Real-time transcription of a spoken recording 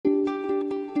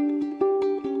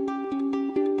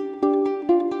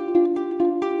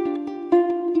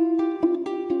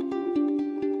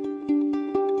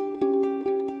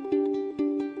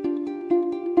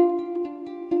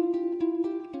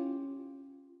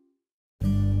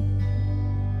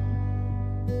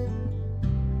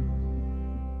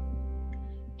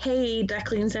Hey,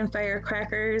 ducklings and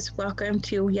firecrackers, welcome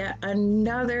to yet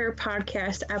another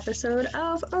podcast episode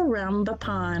of Around the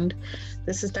Pond.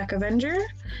 This is Duck Avenger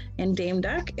and Dame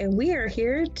Duck, and we are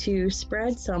here to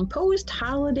spread some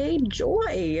post-holiday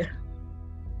joy.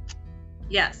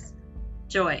 Yes,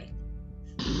 joy.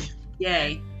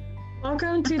 Yay.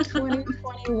 Welcome to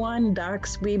 2021,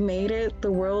 ducks. We made it.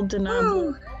 The world did not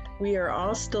move. We are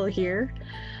all still here.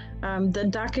 The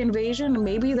duck invasion,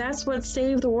 maybe that's what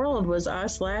saved the world, was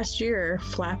us last year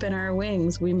flapping our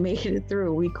wings. We made it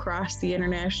through. We crossed the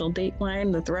international date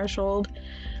line, the threshold,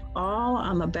 all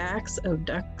on the backs of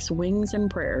ducks' wings and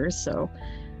prayers. So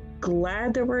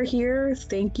glad that we're here.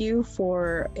 Thank you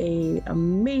for an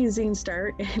amazing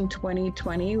start in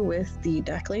 2020 with the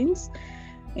ducklings.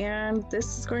 And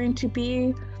this is going to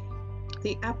be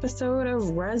the episode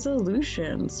of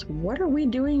resolutions. What are we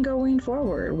doing going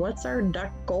forward? What's our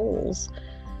duck goals?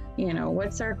 You know,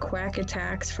 what's our quack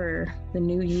attacks for the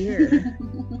new year?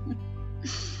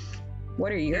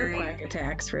 What are your quack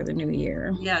attacks for the new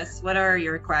year? Yes, what are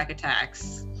your quack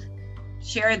attacks?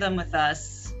 Share them with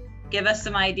us. Give us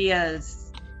some ideas.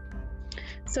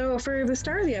 So for the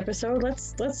start of the episode,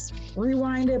 let's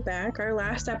rewind it back. Our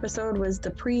last episode was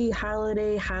the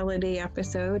pre-holiday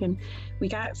episode, and we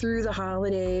got through the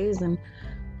holidays, and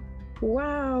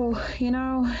wow, you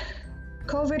know,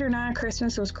 COVID or not,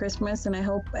 Christmas was Christmas, and I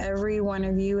hope every one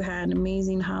of you had an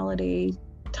amazing holiday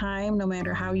time, no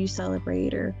matter how you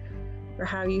celebrate or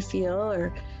how you feel,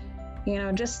 or, you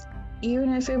know, just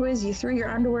even if it was you threw your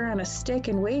underwear on a stick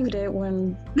and waved it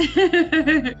when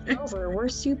it's over. We're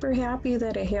super happy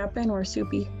that it happened. We're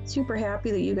super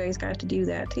happy that you guys got to do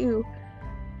that too.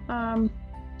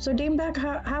 So Dame Beck,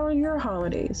 how are your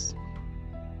holidays?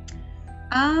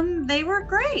 They were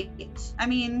great. I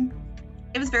mean,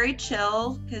 it was very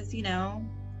chill because, you know,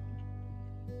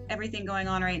 everything going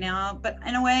on right now. But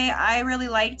in a way, I really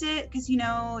liked it because, you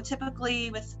know,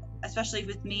 typically especially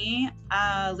with me,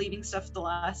 leaving stuff at the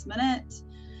last minute.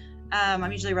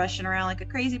 I'm usually rushing around like a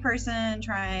crazy person,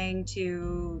 trying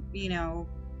to, you know,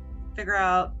 figure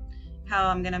out how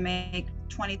I'm going to make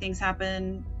 20 things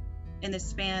happen in the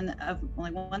span of only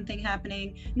one thing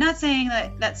happening. Not saying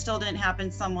that still didn't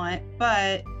happen somewhat,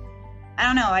 but I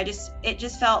don't know. It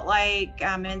just felt like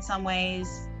in some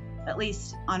ways, at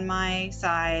least on my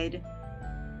side,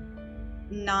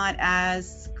 not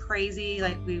as crazy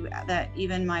that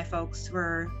even my folks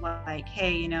were like,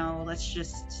 hey, you know, let's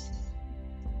just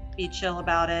be chill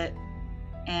about it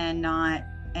and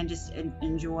just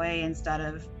enjoy instead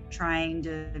of trying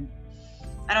to,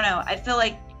 I don't know. I feel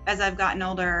like as I've gotten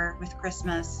older with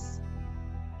Christmas,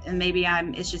 and maybe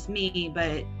it's just me,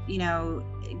 but you know,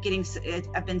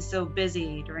 I've been so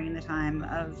busy during the time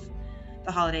of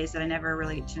the holidays that I never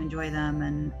really get to enjoy them.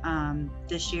 And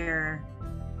this year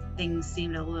things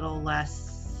seemed a little less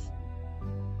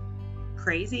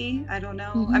crazy. I don't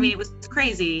know. I mean, it was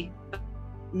crazy, but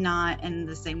not in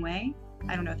the same way.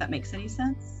 I don't know if that makes any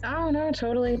sense. Oh no,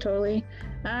 totally.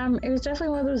 It was definitely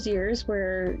one of those years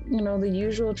where, you know, the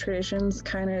usual traditions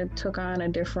kind of took on a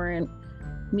different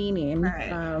meaning.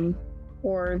 Right.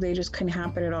 Or they just couldn't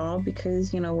happen at all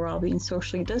because, you know, we're all being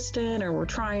socially distant, or we're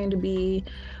trying to be,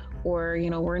 or, you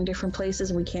know, we're in different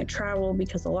places and we can't travel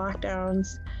because of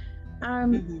lockdowns.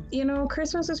 You know,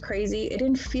 Christmas was crazy. It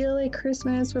didn't feel like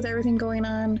Christmas with everything going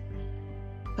on.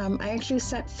 I actually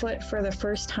set foot for the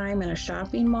first time in a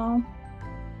shopping mall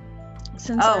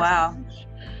since wow.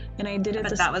 And I did it.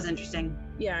 But that was interesting.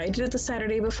 Yeah, I did it the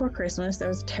Saturday before Christmas. That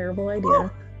was a terrible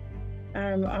idea.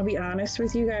 I'll be honest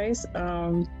with you guys.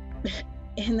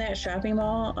 In that shopping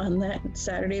mall on that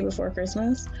Saturday before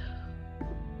Christmas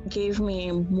gave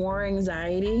me more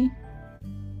anxiety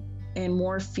and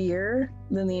more fear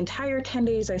than the entire 10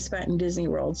 days I spent in Disney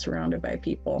World surrounded by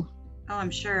people. Oh, I'm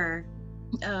sure.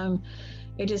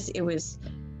 It was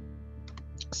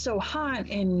so hot,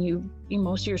 and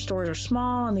most of your stores are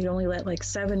small, and they'd only let like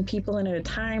 7 people in at a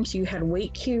time, so you had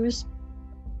wait queues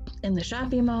in the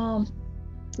shopping mall.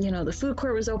 You know, the food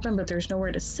court was open, but there's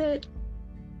nowhere to sit.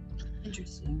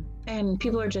 Interesting. And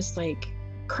people are just like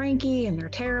cranky, and they're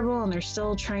terrible, and they're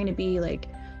still trying to be like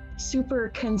super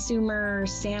consumer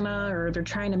Santa, or they're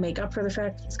trying to make up for the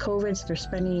fact it's COVID, so they're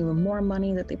spending even more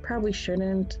money that they probably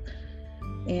shouldn't.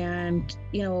 And,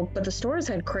 you know, but the stores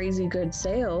had crazy good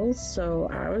sales, so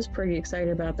I was pretty excited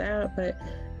about that. But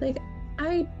like,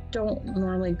 I don't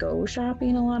normally go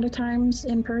shopping a lot of times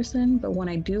in person, but when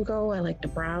I do go, I like to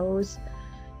browse,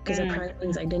 because it probably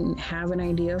means I didn't have an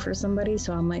idea for somebody.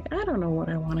 So I'm like, I don't know what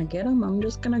I want to get them. I'm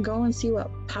just gonna go and see what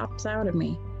pops out of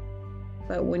me.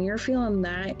 But when you're feeling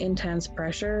that intense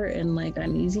pressure and like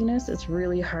uneasiness, it's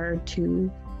really hard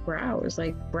to browse.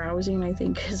 Like browsing, I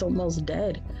think, is almost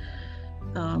dead.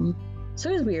 So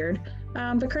it was weird.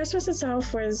 But Christmas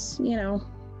itself was, you know,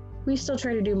 we still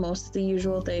try to do most of the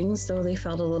usual things, so they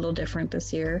felt a little different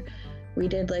this year. We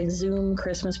did like Zoom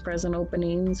Christmas present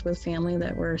openings with family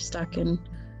that were stuck in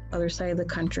other side of the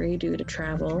country due to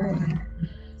travel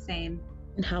Same.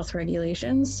 and health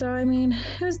regulations. So I mean,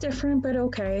 it was different, but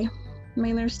okay. I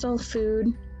mean, there's still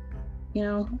food. You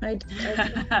know,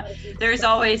 There's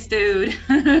always food.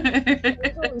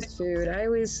 There's always food. I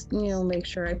always, you know, make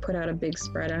sure I put out a big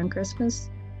spread on Christmas.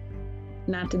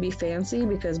 Not to be fancy,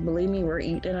 because believe me, we're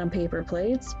eating on paper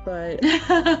plates, but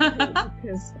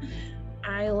because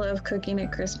I love cooking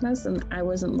at Christmas, and I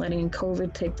wasn't letting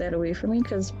COVID take that away from me,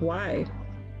 because why?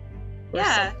 We're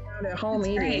Yeah, sitting out at home that's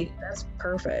eating. great. That's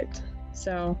perfect.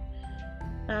 So,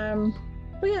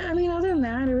 but yeah, I mean, other than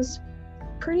that, it was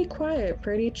pretty quiet,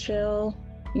 pretty chill.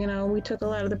 You know, we took a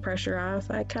lot of the pressure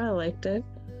off. I kind of liked it.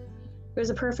 It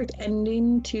was a perfect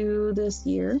ending to this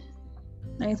year,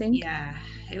 I think. Yeah,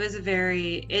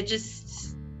 it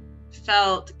just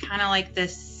felt kind of like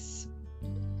this,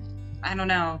 I don't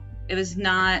know. It was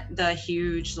not the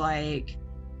huge, like,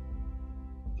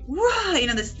 you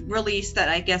know, this release that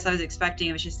I guess I was expecting.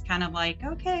 It was just kind of like,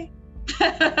 okay.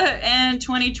 And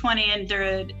 2020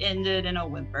 ended in a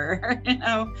whimper, you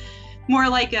know, more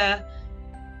like a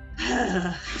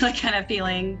that kind of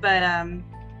feeling. But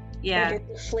yeah, Like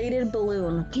a deflated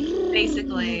balloon.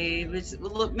 basically it was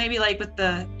maybe like with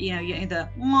the, you know, the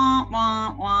wah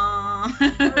wah wah.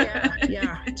 Oh,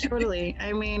 yeah, totally.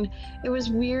 I mean, it was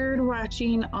weird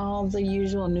watching all the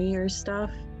usual New Year's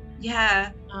stuff, Yeah,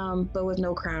 but with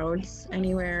no crowds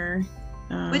anywhere.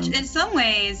 which in some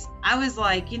ways I was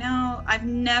like, you know, I've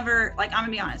never, like, I'm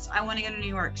gonna be honest, I want to go to New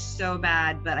York so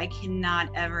bad, but I cannot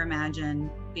ever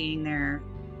imagine being there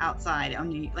outside on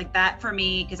New, like that for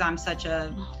me, because I'm such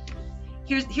a,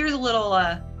 here's a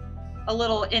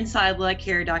little inside look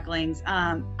here, ducklings.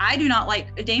 I do not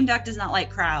like, Dame Duck does not like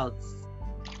crowds,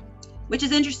 which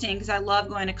is interesting because I love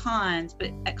going to cons,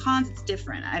 but at cons it's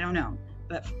different. I don't know,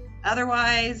 but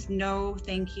otherwise, no,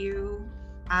 thank you.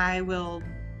 I will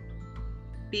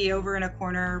be over in a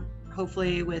corner,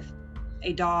 hopefully with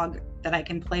a dog that I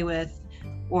can play with,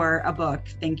 or a book,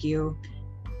 thank you.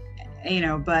 You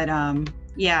know, but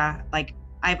yeah, like,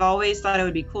 I've always thought it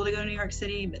would be cool to go to New York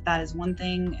City, but that is one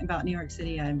thing about New York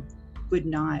City I would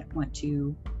not want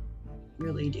to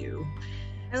really do.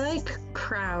 I like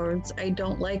crowds. I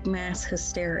don't like mass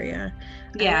hysteria.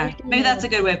 Yeah, like maybe that's a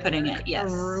good way of putting it. Yes.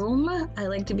 A room. I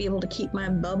like to be able to keep my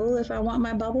bubble if I want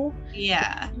my bubble.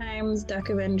 Yeah. Sometimes Duck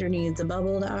Avenger needs a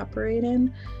bubble to operate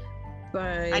in,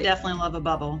 but I definitely love a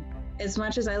bubble. as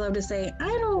much as I love to say I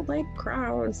don't like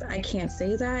crowds, I can't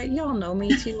say that. Y'all know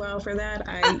me too well for that.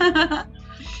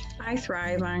 I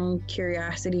thrive on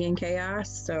curiosity and chaos,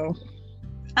 so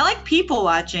I like people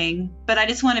watching, but I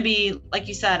just want to be, like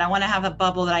you said, I want to have a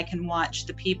bubble that I can watch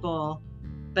the people,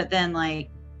 but then, like,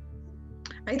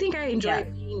 I think I enjoy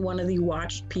being one of the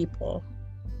watched people.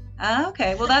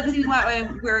 Okay, well, that's why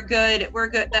we're good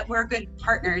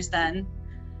partners then.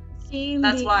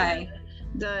 That's why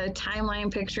the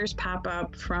timeline pictures pop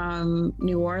up from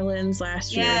New Orleans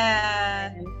last year.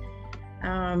 Yeah.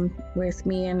 With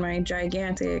me and my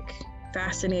gigantic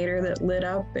fascinator that lit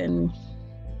up, and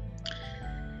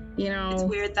you know, it's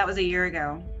weird. That was a year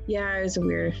ago. Yeah, it was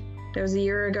weird. That was a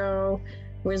year ago.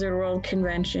 Wizard World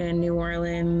Convention, New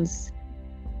Orleans,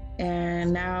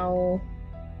 and now,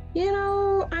 you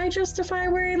know, I justify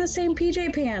wearing the same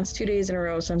PJ pants 2 days in a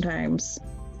row sometimes.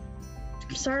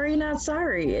 Sorry, not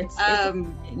sorry. It's I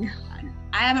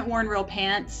haven't worn real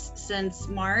pants since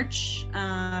March.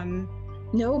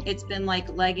 Nope. It's been like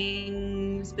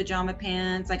leggings, pajama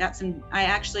pants. I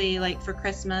actually, like, for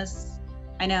Christmas,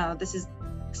 I know this is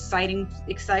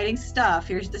exciting stuff.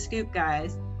 Here's the scoop,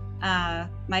 guys.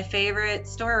 My favorite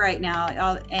store right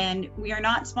now, and we are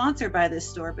not sponsored by this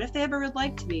store, but if they ever would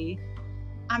like to be,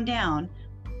 I'm down.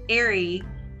 Aerie.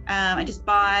 I just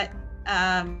bought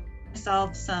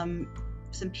myself some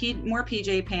more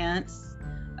PJ pants,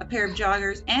 a pair of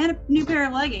joggers, and a new pair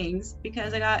of leggings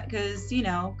because you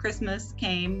know, Christmas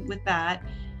came with that.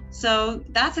 So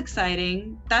that's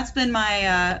exciting. That's been my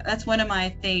that's one of my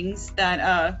things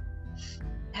that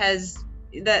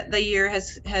the year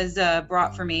has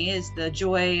brought for me, is the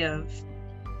joy of,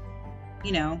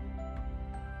 you know,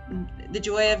 the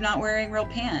joy of not wearing real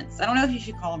pants. I don't know if you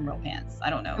should call them real pants. I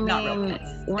don't know. Not real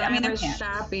pants. When I they're was pants.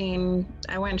 shopping,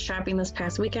 I went shopping this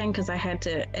past weekend because I had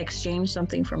to exchange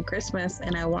something from Christmas,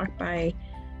 and I walked by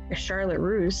a Charlotte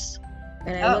Russe,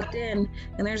 and I looked in,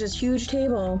 and there's this huge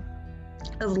table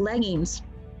of leggings,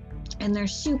 and they're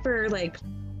super, like,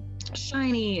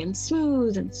 shiny and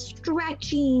smooth and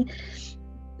stretchy.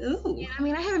 Ooh. Yeah, I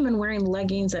mean, I haven't been wearing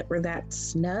leggings that were that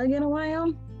snug in a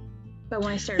while, but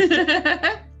when I started,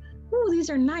 ooh, these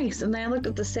are nice. And then I looked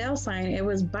at the sale sign. It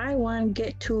was buy one,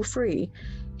 get two free.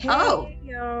 Hey, Oh.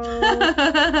 yo.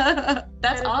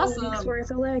 That's awesome. $5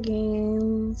 worth of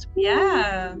leggings.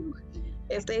 Yeah. Woo.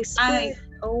 If they split,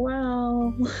 oh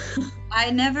well.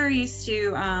 I never used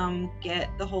to get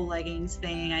the whole leggings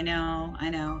thing. I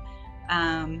know.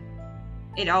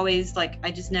 It always like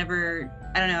I just never.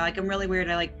 I don't know. Like I'm really weird.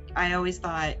 I always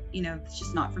thought, it's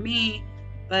just not for me.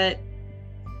 But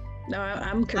No,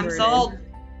 I'm converted. I'm sold.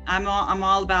 I'm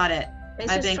all about it.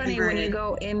 It's just funny when you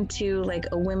go into like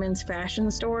a women's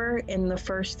fashion store and the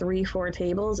first 3-4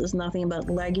 tables is nothing but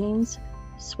leggings,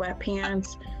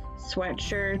 sweatpants,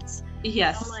 sweatshirts.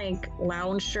 Yes. I'm like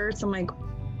lounge shirts. I'm like,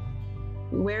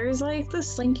 where's like the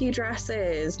slinky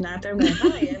dresses? Not that I'm gonna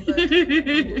buy it, but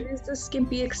where's the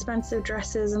skimpy expensive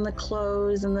dresses and the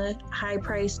clothes and the high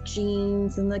priced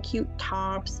jeans and the cute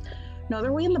tops? No,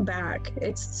 they're way in the back.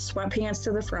 It's sweatpants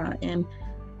to the front, and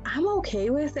I'm okay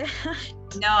with it.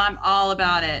 No, I'm all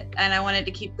about it, and I want it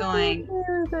to keep going.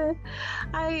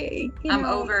 I'm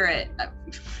over it.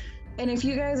 And if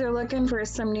you guys are looking for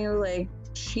some new like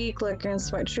chic looking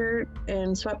sweatshirt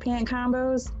and sweatpant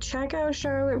combos, check out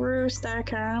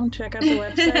charlotterusse.com. Check out the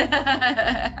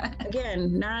website.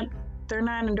 Again, they're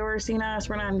not endorsing us,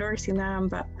 we're not endorsing them,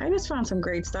 but I just found some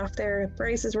great stuff there.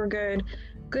 Prices were good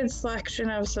selection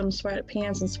of some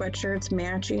sweatpants and sweatshirts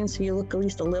matching, so you look at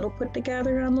least a little put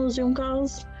together on those Zoom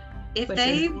calls. If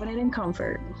they wanted in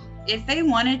comfort, if they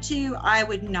wanted to, I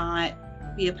would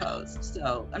not be opposed.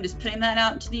 So I'm just putting that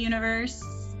out into the universe.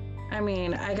 I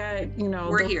mean, I got,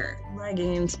 we're here.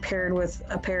 Leggings paired with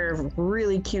a pair of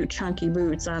really cute chunky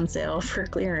boots on sale for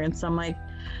clearance. I'm like,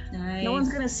 nice. No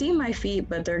one's gonna see my feet,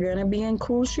 but they're gonna be in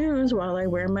cool shoes while I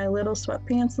wear my little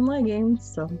sweatpants and leggings.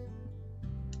 So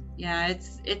yeah,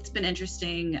 it's been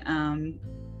interesting. I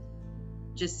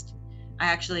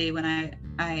actually, when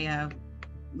I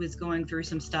was going through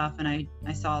some stuff and I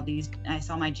saw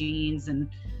my jeans and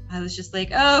I was just like,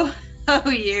 oh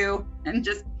you, and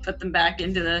just put them back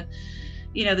into the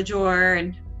the drawer,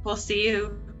 and we'll see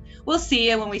you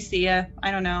when we see you.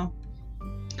 I don't know.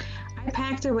 I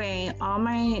packed away all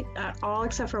my all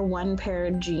except for one pair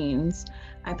of jeans.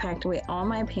 I packed away all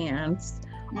my pants.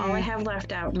 All I have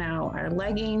left out now are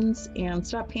leggings and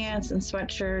sweatpants and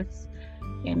sweatshirts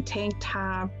and tank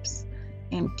tops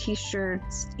and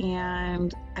t-shirts,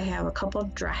 and I have a couple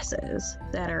of dresses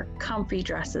that are comfy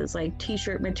dresses, like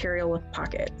t-shirt material with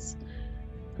pockets.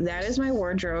 That is my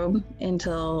wardrobe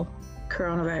until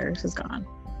coronavirus is gone.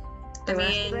 The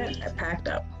rest of it, I packed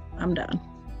up. I'm done.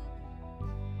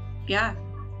 Yeah.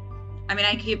 I mean,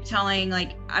 I keep telling,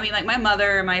 like my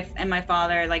mother and my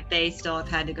father, like, they still have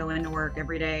had to go into work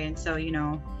every day. And so,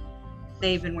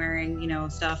 they've been wearing,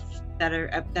 stuff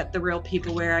that the real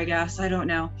people wear, I guess. I don't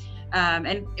know.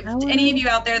 And if any of you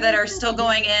out there that are still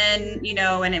going in,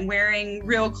 and wearing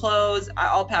real clothes,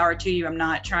 all power to you. I'm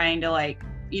not trying to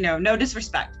no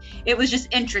disrespect. It was just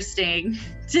interesting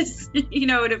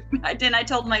I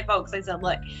told my folks, I said,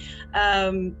 look,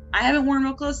 I haven't worn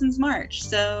real clothes since March.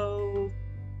 So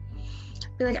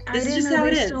I didn't know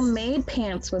they still made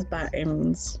pants with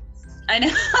buttons. I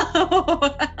know.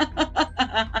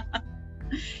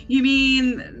 You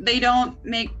mean they don't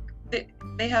make,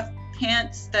 they have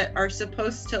pants that are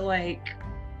supposed to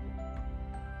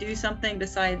do something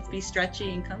besides be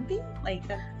stretchy and comfy?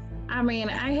 I mean,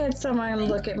 I had someone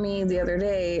look at me the other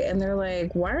day and they're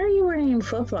like, why are you wearing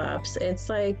flip-flops? It's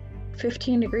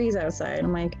 15 degrees outside.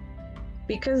 I'm like,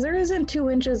 because there isn't 2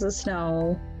 inches of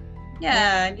snow.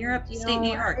 Yeah, and you're upstate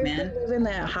New York, man. Living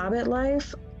that hobbit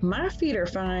life, my feet are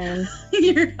fine.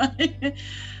 You're right.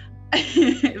 I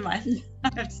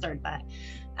have to start that.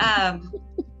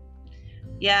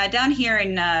 Yeah, down here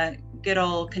in good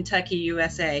old Kentucky,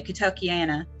 USA,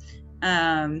 Kentuckiana,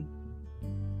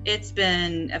 it's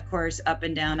been, of course, up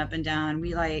and down, up and down.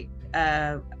 We I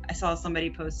saw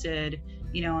somebody posted,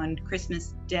 on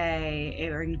Christmas Day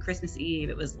or in Christmas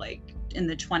Eve, it was in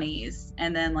the 20s,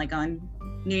 and then on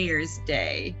New Year's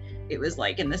Day, it was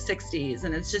in the 60s,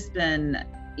 and it's just been,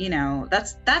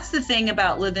 that's the thing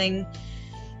about living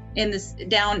in this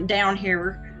down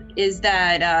here, is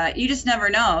that you just never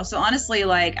know. So honestly,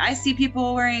 I see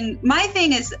people wearing, my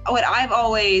thing is what I've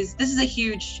always, this is a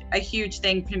huge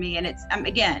thing for me, and it's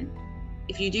again,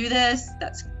 if you do this,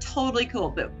 that's totally cool,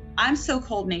 but I'm so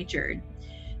cold natured,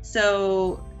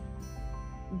 so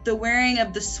the wearing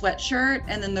of the sweatshirt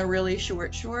and then the really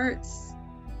short shorts,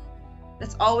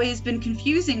 that's always been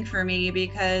confusing for me,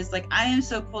 because I am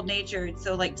so cold natured.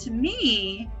 So to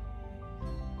me,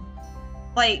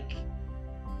 like,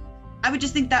 I would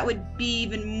just think that would be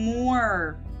even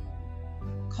more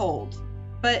cold.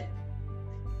 But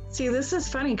see, this is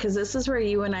funny because this is where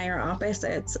you and I are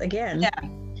opposites again. yeah,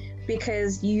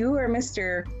 Because you are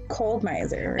Mr. Cold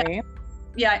Miser, right?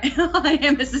 yeah, I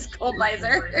am Mrs. Cold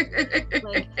Miser.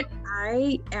 Like,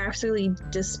 I absolutely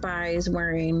despise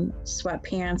wearing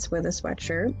sweatpants with a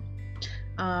sweatshirt.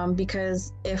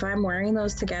 Because if I'm wearing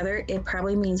those together, it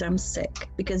probably means I'm sick.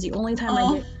 Because the only time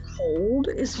I get cold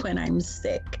is when I'm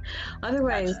sick.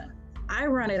 Otherwise, Gotcha. I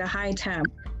run at a high temp.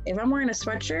 If I'm wearing a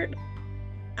sweatshirt,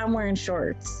 I'm wearing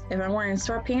shorts. If I'm wearing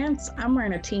sweatpants, I'm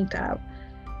wearing a tank top.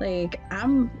 Like, I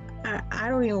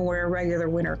don't even wear a regular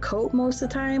winter coat most of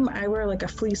the time. I wear like a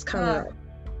fleece cover.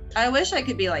 I wish I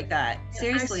could be like that.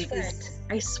 Seriously,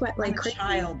 I sweat like I'm a crazy.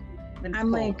 child. When it's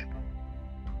I'm cold. like,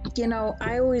 you know,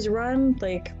 I always run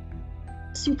like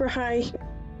super high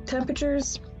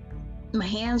temperatures. My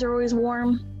hands are always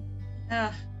warm.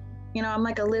 Ugh, You know, I'm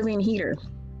like a living heater.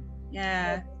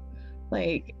 yeah.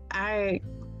 Like,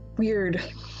 weird.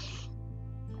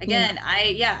 Again,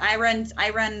 I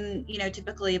run, you know,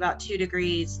 typically about 2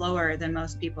 degrees lower than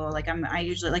most people. Like I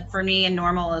usually, like, for me, and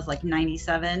normal is like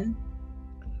 97,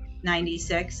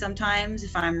 96 sometimes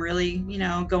if I'm really, you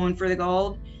know, going for the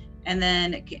gold. And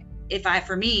then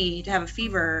for me to have a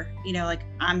fever, you know, like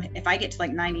if I get to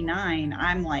like 99,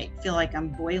 I'm like, feel like I'm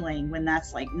boiling when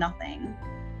that's like nothing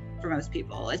for most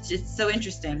people. It's just so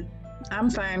interesting.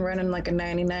 I'm fine running like a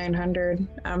 9900.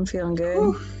 I'm feeling good.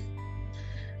 Whew.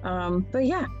 But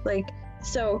yeah, like,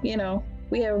 so, you know,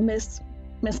 we have Miss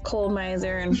Cold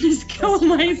Miser and Miss Cold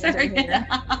Miser. here.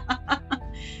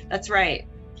 That's right.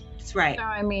 That's right. So,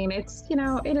 I mean, it's, you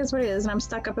know, it is what it is. And I'm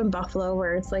stuck up in Buffalo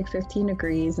where it's like 15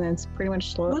 degrees and it's pretty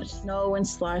much snow and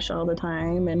slush all the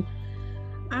time. And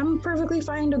I'm perfectly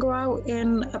fine to go out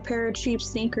in a pair of cheap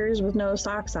sneakers with no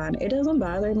socks on. It doesn't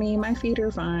bother me. My feet are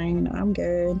fine. I'm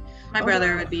good. My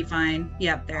brother would be fine.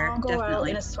 Yep, there, I'll go out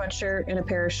definitely. in a sweatshirt and a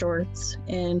pair of shorts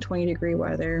in 20-degree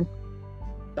weather.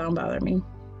 Don't bother me.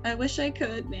 I wish I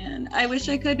could, man. I wish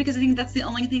I could, because I think that's the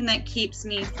only thing that keeps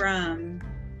me from,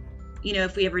 you know,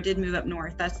 if we ever did move up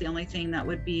north, that's the only thing that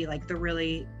would be like the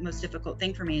really most difficult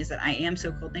thing for me, is that I am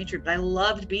so cold natured. But I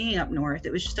loved being up north.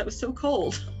 It was just, that was so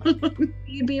cold.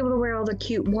 You'd be able to wear all the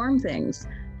cute warm things.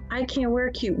 I can't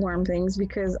wear cute warm things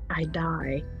because I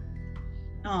die.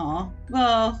 Oh,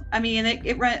 well, I mean,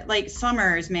 it run like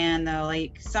summers, man, though,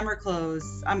 like summer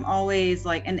clothes. I'm always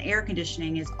like, and the air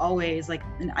conditioning is always like,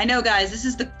 and I know, guys, this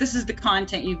is the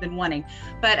content you've been wanting,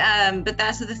 but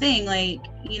that's the thing, like,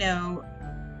 you know,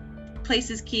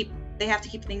 places they have to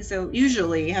keep things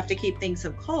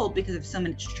so cold because of so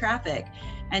much traffic.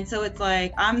 And so it's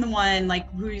like, I'm the one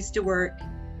like who used to work,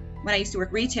 when I used to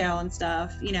work retail and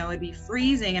stuff, you know, it'd be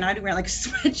freezing and I'd wear like a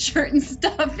sweatshirt and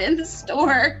stuff in the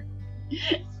store.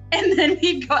 And then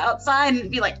we'd go outside and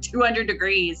it'd be like 200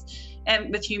 degrees and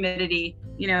with humidity,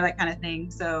 you know, that kind of thing.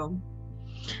 So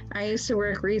I used to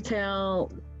work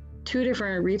retail, 2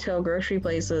 different retail grocery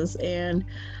places, and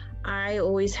I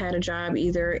always had a job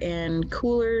either in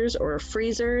coolers or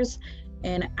freezers,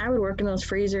 and I would work in those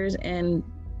freezers in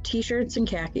t-shirts and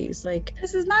khakis. Like,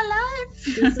 this is my life.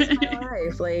 This is my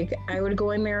life. Like, I would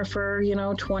go in there for, you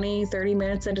know, 20, 30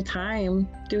 minutes at a time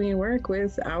doing work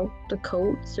without the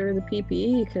coats or the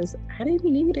PPE because I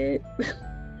didn't need it.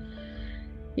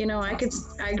 You know, I could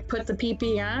put the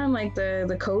PPE on, like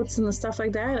the coats and the stuff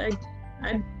like that.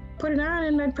 I'd put it on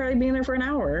and I'd probably be in there for an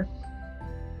hour.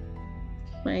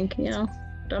 Like, you know,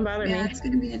 don't bother me. Yeah, it's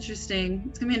gonna be interesting.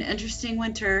 It's gonna be an interesting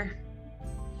winter.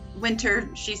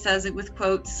 She says it with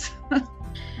quotes.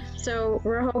 So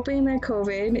we're hoping that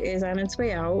COVID is on its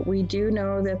way out. We do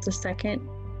know that the second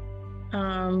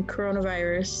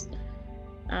coronavirus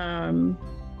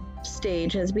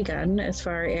stage has begun as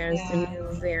far as the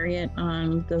new variant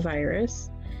on the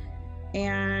virus.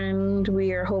 And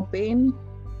we are hoping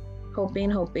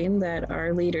that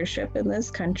our leadership in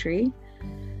this country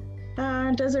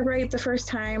does it right the first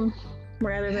time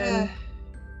rather than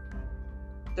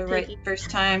the right first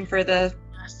time for the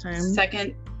last time.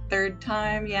 Second, third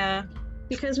time, yeah.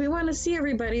 Because we want to see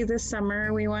everybody this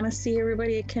summer. We want to see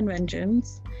everybody at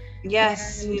conventions.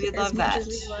 Yes, And we would love that. As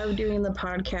much as we love doing the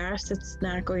podcast, it's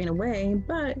not going away,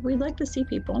 but we'd like to see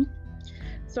people.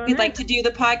 So we'd like to do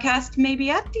the podcast maybe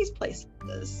at these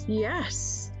places.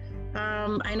 Yes.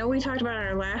 I know we talked about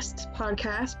our last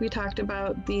podcast. We talked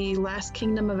about the Last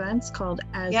Kingdom events called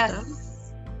Asda. Yes.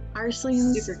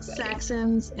 Arslings,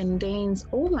 Saxons, and Danes,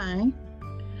 oh my,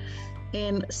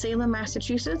 in Salem,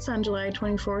 Massachusetts on July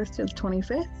 24th to the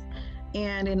 25th,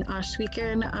 and in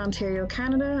Ohsweken, Ontario,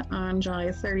 Canada on July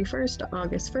 31st to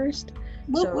August 1st.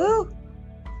 Woo So woo.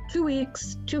 2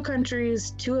 weeks, 2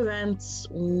 countries, 2 events,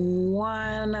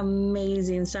 one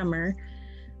amazing summer.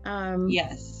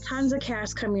 Yes. Tons of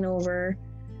cast coming over.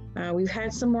 We've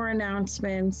had some more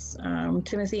announcements.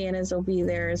 Timothy Innes will be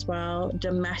there as well.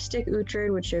 Domestic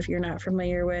Uhtred, which if you're not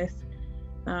familiar with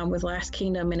Last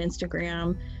Kingdom and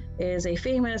Instagram, is a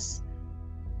famous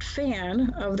fan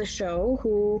of the show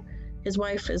who his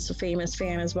wife is a famous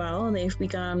fan as well, and they've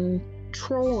begun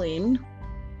trolling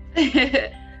the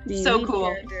so lead cool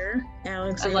character,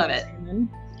 Alex. I love it.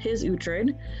 His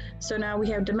Uhtred. So now we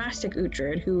have Domestic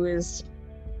Uhtred, who is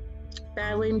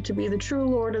battling to be the true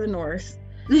Lord of the North.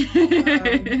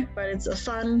 But it's a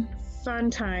fun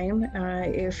time.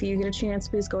 If you get a chance,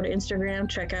 please go to Instagram,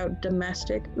 check out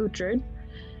Domestic Uhtred.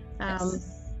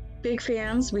 Big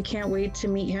fans. We can't wait to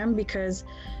meet him, because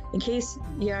in case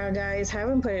you guys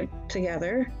haven't put it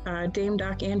together, Dame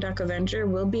Duck and Duck Avenger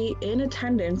will be in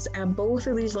attendance at both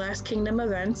of these Last Kingdom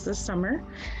events this summer.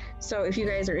 So if you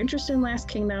guys are interested in Last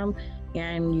Kingdom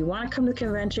and you want to come to the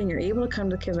convention, you're able to come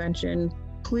to the convention,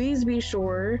 please be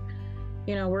sure,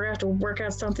 we're going to have to work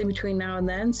out something between now and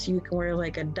then, so you can wear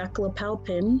like a duck lapel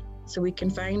pin so we can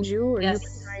find you, or you can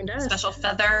find us. Special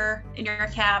feather in your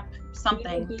cap,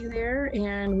 something. We will be there,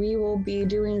 and we will be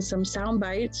doing some sound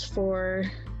bites for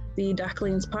the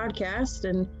Ducklings podcast,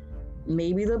 and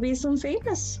maybe there'll be some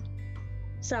famous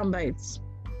sound bites.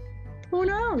 Who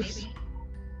knows? Maybe.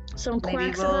 Some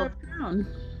quacks we'll out of town.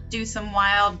 Do some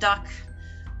wild duck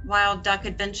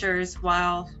adventures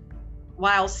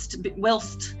whilst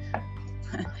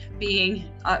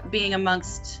being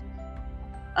amongst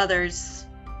others.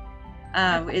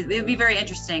 It would be very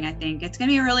interesting. I think it's going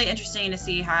to be really interesting to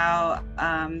see how,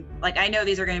 I know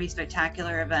these are going to be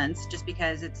spectacular events just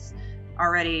because it's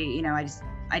already,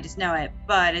 I just know it,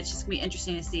 but it's just going to be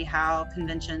interesting to see how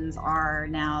conventions are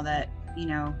now that,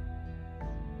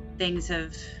 things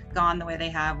have gone the way they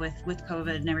have with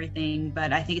COVID and everything.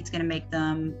 But I think it's going to make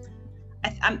them,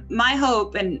 my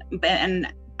hope,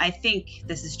 and I think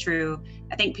this is true,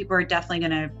 I think people are definitely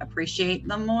going to appreciate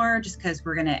them more, just because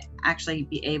we're going to actually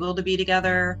be able to be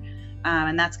together,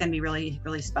 and that's going to be really,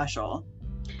 really special.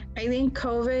 I think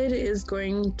COVID is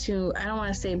going to, I don't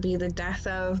want to say be the death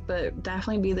of, but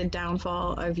definitely be the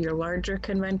downfall of your larger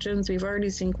conventions. We've already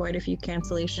seen quite a few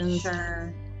cancellations.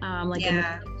 Sure. In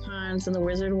the cons and the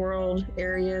Wizard World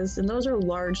areas, and those are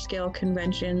large scale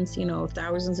conventions,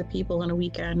 thousands of people in a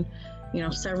weekend,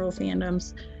 several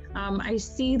fandoms. I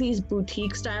see these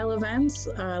boutique style events,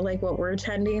 like what we're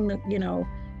attending,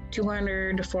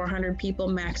 200 to 400 people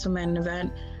maximum at an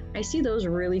event. I see those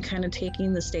really kind of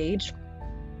taking the stage,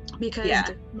 because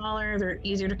they're smaller, they're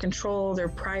easier to control, they're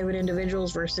private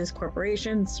individuals versus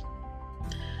corporations.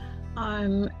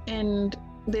 And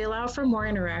they allow for more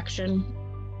interaction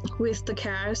with the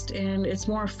cast, and it's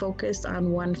more focused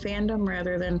on one fandom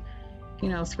rather than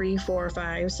 3, 4,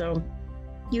 5. So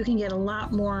you can get a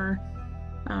lot more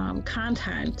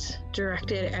content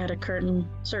directed at a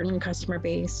certain customer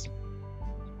base.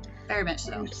 Very much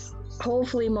so. And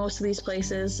hopefully most of these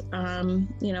places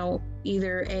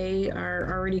either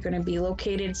are already going to be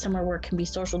located somewhere where it can be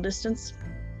social distance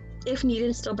if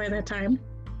needed still by that time.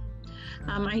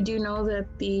 I do know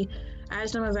that the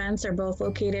ASNM events are both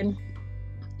located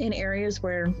in areas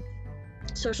where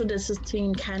social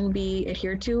distancing can be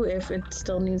adhered to if it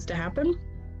still needs to happen.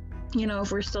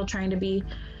 If we're still trying to be,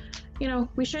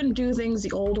 we shouldn't do things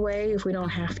the old way if we don't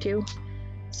have to.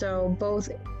 So both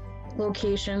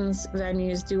locations,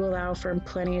 venues do allow for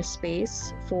plenty of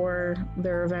space for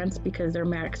their events, because they're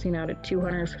maxing out at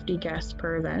 250 guests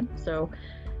per event. So,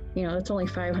 that's only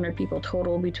 500 people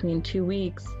total between 2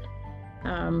 weeks.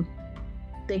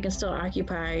 They can still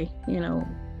occupy,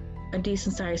 a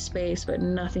decent sized space, but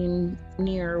nothing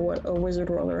near what a Wizard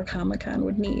World or a Comic-Con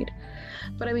would need.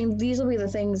 But these will be the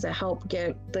things that help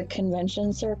get the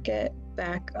convention circuit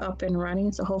back up and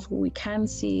running. So hopefully we can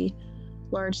see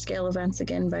large scale events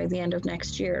again by the end of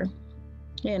next year,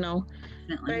 But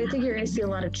I think you're going to see a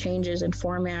lot of changes in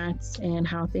formats and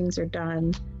how things are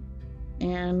done.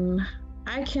 And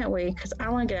I can't wait, because I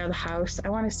want to get out of the house. I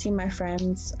want to see my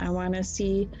friends. I want to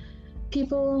see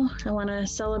people. I want to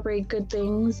celebrate good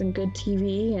things and good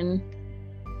TV, and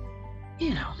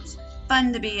it's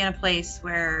fun to be in a place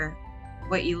where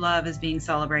what you love is being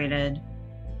celebrated.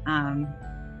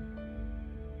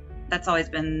 That's always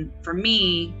been, for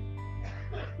me,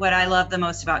 what I love the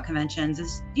most about conventions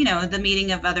is, the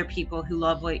meeting of other people who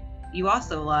love what you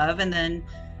also love. And then,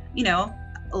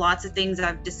 lots of things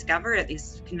I've discovered at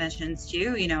these conventions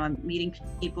too. I'm meeting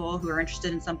people who are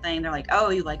interested in something. They're like, oh,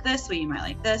 you like this, well, you might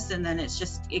like this. And then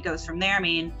it goes from there.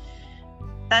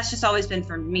 That's just always been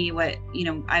for me what,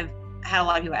 had a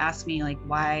lot of people ask me like,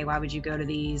 why would you go to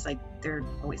these? Like, they're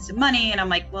a waste of money. And I'm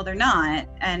like, well, they're not.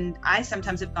 And I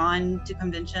sometimes have gone to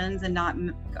conventions and not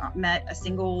met a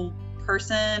single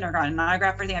person or gotten an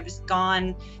autograph or anything. I've just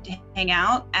gone to hang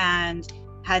out and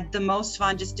had the most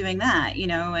fun just doing that, you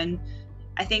know. And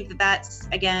I think that that's,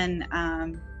 again,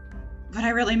 what I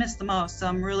really miss the most. So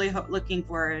I'm really looking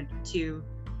forward to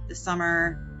the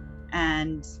summer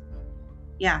and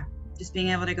yeah, just being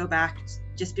able to go back,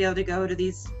 just be able to go to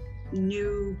these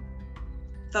new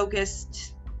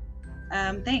focused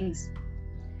things.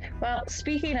 Well,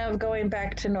 speaking of going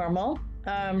back to normal,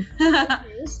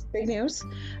 big news.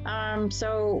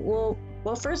 So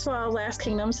well, first of all, Last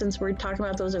Kingdom, since we're talking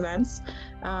about those events,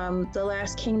 The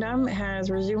Last Kingdom has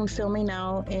resumed filming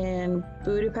now in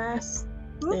Budapest,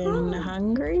 in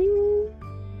Hungary.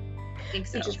 I think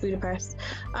so. It's just Budapest.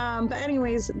 But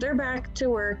anyways, they're back to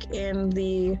work in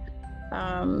the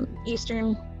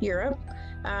Eastern Europe.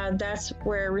 That's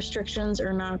where restrictions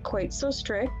are not quite so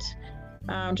strict,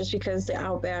 just because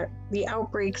the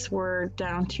outbreaks were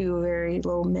down to a very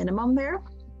low minimum there.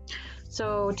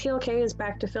 So TLK is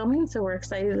back to filming, so we're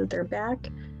excited that they're back.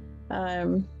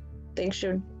 They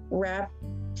should wrap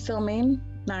filming,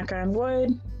 knock on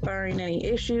wood, barring any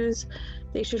issues.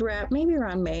 They should wrap maybe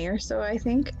around May or so, I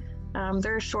think.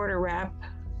 They're a shorter wrap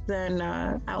than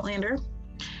Outlander.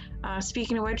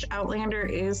 Speaking of which, Outlander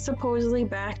is supposedly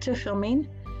back to filming.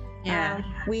 Yeah.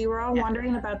 We were all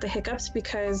wondering about the hiccups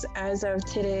because as of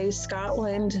today,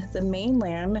 Scotland, the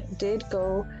mainland, did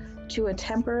go to a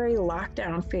temporary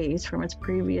lockdown phase from its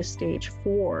previous stage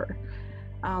 4.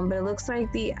 But it looks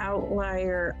like the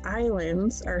outlier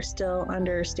islands are still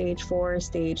under stage 4,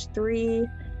 stage 3.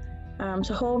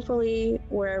 So hopefully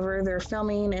wherever they're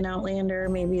filming in Outlander,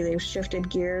 maybe they've shifted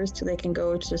gears so they can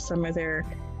go to some of their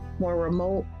more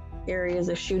remote areas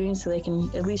of shooting so they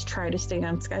can at least try to stay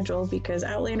on schedule, because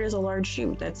Outlander is a large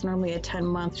shoot. That's normally a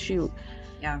 10-month shoot.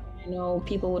 Yeah. I know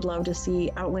people would love to see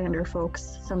Outlander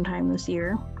folks sometime this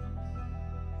year.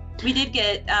 We did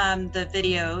get the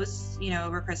videos, you know,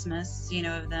 over Christmas, you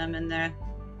know, of them in the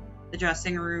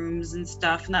dressing rooms and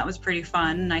stuff, and that was pretty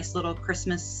fun. Nice little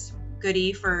Christmas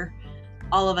goodie for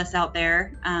all of us out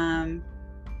there.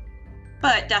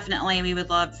 But definitely we would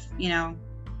love, you know,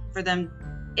 for them,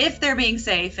 if they're being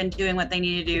safe and doing what they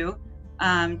need to do,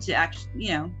 to actually, you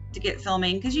know, to get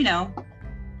filming, because, you know,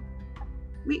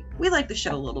 we like the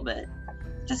show a little bit,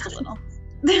 just a little.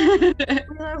 We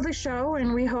love the show,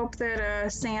 and we hope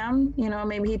that Sam, you know,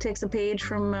 maybe he takes a page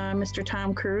from Mr.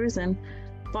 Tom Cruise and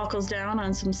buckles down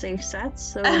on some safe sets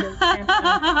so they can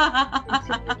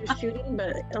continue shooting,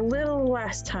 but a little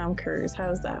less Tom Cruise.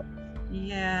 How's that?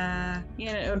 Yeah.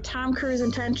 You know, Tom Cruise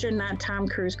intention, not Tom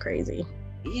Cruise crazy.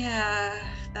 Yeah,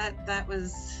 that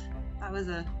was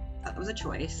a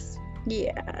choice.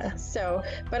 Yeah. So,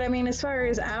 but I mean, as far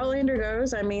as Outlander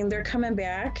goes, I mean, they're coming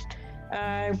back.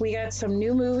 We got some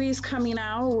new movies coming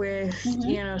out with,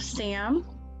 you know, Sam.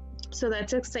 So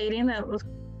that's exciting. That was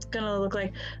gonna look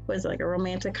like, was like a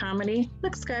romantic comedy.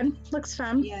 Looks good. Looks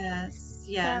fun. Yes.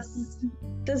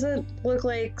 Doesn't look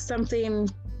like something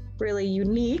really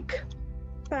unique,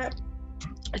 but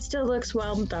it still looks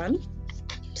well done.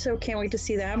 So can't wait to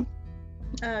see that.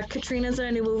 Katrina's in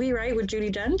a new movie, right, with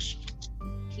Judi Dench?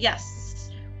 Yes.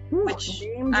 Ooh, which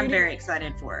I'm very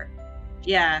excited for.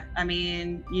 Yeah, I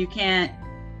mean, you can't.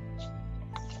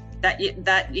 I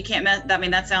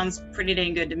mean, that sounds pretty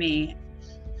dang good to me.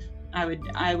 I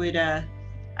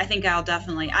think I'll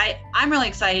definitely. I'm really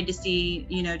excited to see,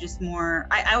 you know, just more.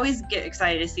 I always get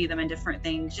excited to see them in different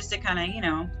things, just to kind of, you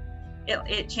know,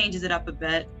 it changes it up a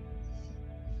bit.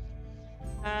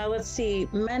 Let's see,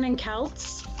 Men in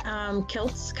Kilts,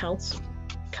 Kilts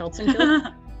and Kilts.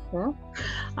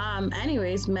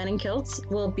 Anyways, Men in Kilts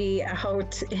will be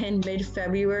out in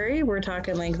mid-February. We're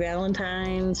talking like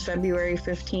Valentine's, February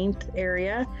 15th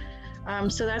area.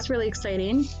 So that's really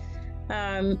exciting.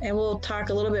 And we'll talk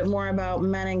a little bit more about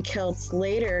Men in Kilts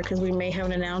later, because we may have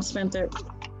an announcement that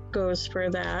goes for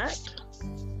that.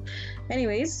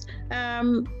 Anyways,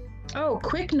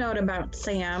 quick note about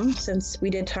Sam, since we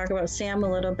did talk about Sam a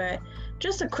little bit.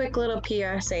 Just a quick little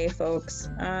PSA, folks.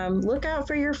 Look out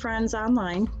for your friends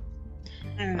online.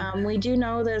 We do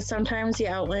know that sometimes the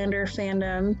Outlander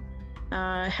fandom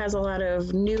has a lot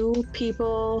of new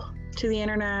people to the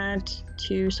internet,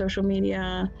 to social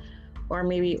media, or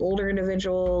maybe older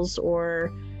individuals,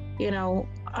 or, you know,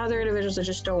 other individuals that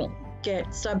just don't get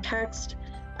subtext.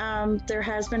 There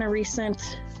has been a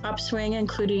recent upswing,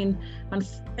 including,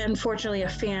 unfortunately, a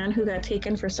fan who got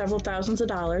taken for several thousands of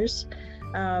dollars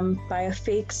by a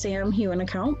fake Sam Heughan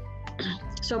account.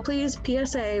 So please,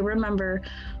 PSA, remember,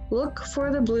 look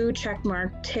for the blue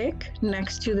checkmark tick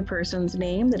next to the person's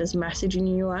name that is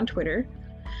messaging you on Twitter,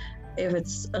 if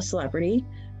it's a celebrity.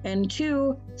 And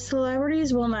 2,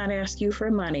 celebrities will not ask you for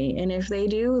money. And if they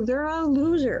do, they're a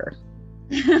loser.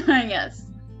 Yes.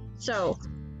 So,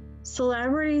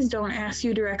 celebrities don't ask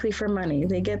you directly for money.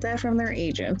 They get that from their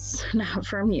agents, not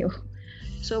from you.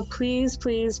 So please,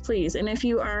 please, please. And if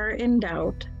you are in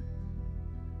doubt,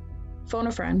 phone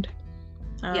a friend.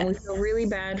 Yes. We feel really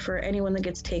bad for anyone that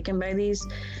gets taken by these.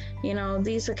 You know,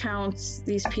 these accounts,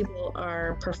 these people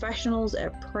are professionals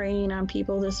at preying on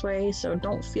people this way. So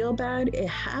don't feel bad. It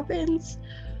happens.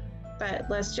 But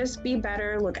let's just be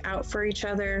better. Look out for each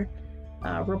other.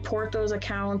 Report those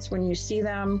accounts when you see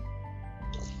them.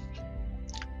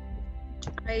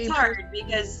 It's hard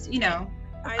because, you know,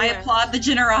 I applaud the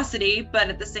generosity, but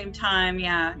at the same time,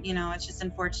 yeah, you know, it's just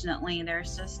unfortunately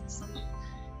there's just some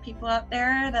people out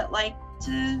there that like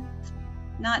to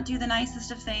not do the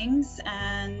nicest of things.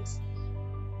 And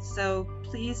so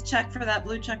please check for that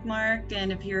blue check mark.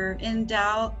 And if you're in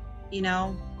doubt, you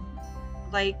know,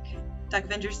 like Duck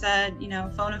Avenger said, you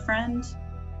know, phone a friend.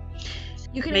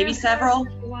 You can maybe several.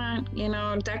 If you want, you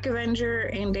know, Duck Avenger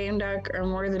and Dame Duck are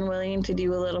more than willing to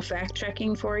do a little fact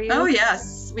checking for you. Oh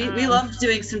yes, we love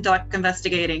doing some duck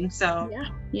investigating. So yeah,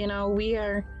 you know, we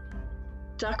are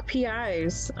duck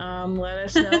PIs. Let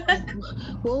us know.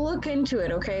 We'll look into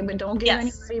it, okay? But don't give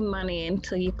anybody money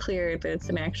until you clear that it's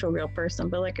an actual real person.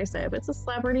 But like I said, if it's a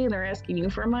celebrity and they're asking you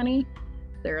for money,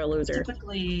 they're a loser.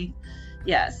 Typically,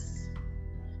 yes.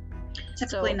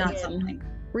 Typically, so, not again, something.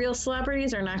 Real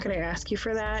celebrities are not going to ask you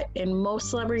for that, and most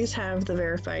celebrities have the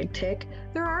verified tick.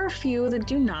 There are a few that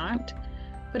do not,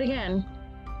 but again,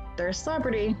 they're a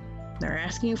celebrity. They're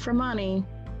asking you for money.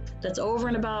 That's over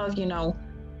and above, you know,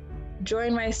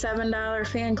 join my $7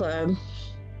 fan club.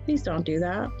 Please don't do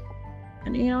that.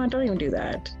 And you know what? Don't even do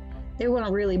that. It went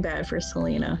really bad for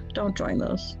Selena. Don't join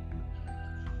those.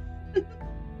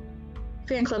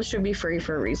 Fan clubs should be free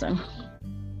for a reason.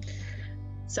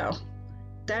 So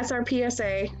that's our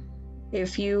PSA.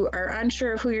 If you are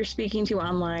unsure of who you're speaking to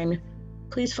online,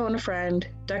 please phone a friend.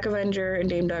 Duck Avenger and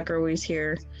Dame Duck are always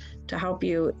here to help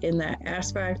you in that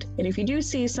aspect. And if you do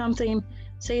see something,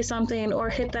 say something or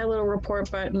hit that little report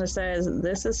button that says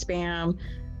this is spam,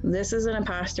 this is an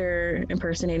imposter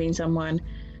impersonating someone,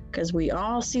 because we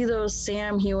all see those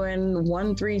Sam Hewen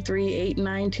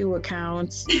 133892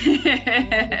 accounts,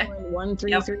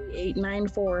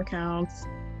 133894 accounts.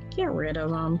 Get rid of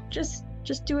them. Just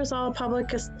do us all a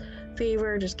public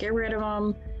favor. Just get rid of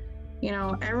them. You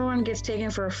know, everyone gets taken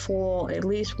for a fool at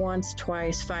least once,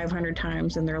 twice, 500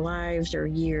 times in their lives or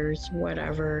years,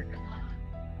 whatever.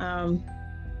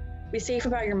 Be safe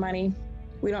about your money.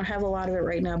 We don't have a lot of it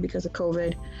right now because of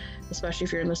COVID, especially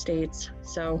if you're in the States.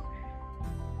 So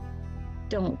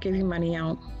don't give your money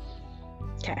out.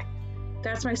 Okay.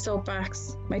 That's my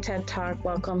soapbox, my TED Talk.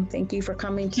 Welcome. Thank you for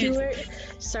coming to it.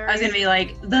 Sorry. I was going to be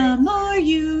like, the more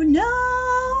you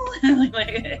know.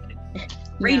 Like,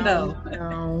 rainbow.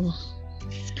 No.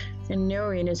 And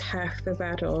knowing is half the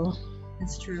battle.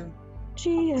 It's true.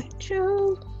 G.I.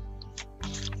 Joe.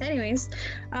 Anyways,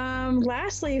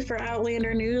 lastly for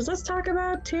Outlander news, let's talk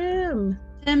about Tim.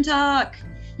 Tim Talk.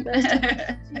 Let's talk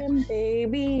about Tim,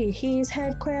 baby. He's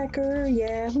head quacker,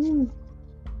 yeah.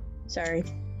 Sorry.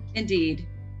 Indeed.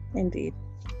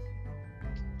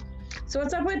 So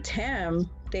what's up with Tim,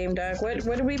 Dame Duck? What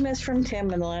did we miss from Tim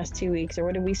in the last 2 weeks? Or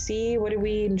what did we see? What did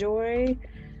we enjoy?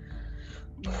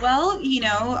 Well, you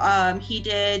know, he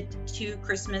did 2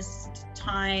 Christmas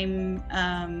time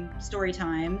story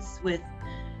times with,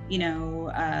 you know,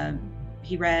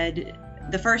 he read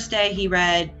the first day he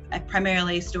read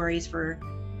primarily stories for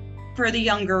the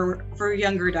younger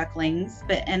ducklings,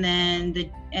 but and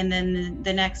then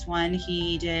the next one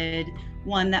he did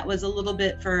one that was a little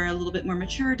bit more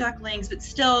mature ducklings, but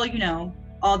still, you know,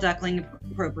 all duckling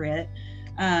appropriate.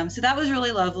 So that was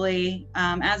really lovely.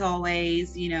 As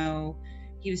always, you know,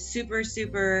 he was super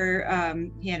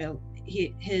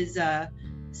his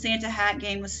Santa hat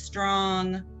game was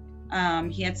strong.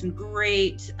 He had some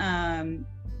great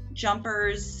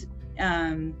jumpers,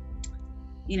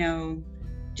 you know,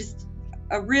 just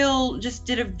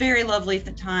did a very lovely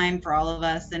time for all of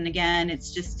us. And again,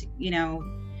 it's just, you know,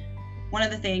 one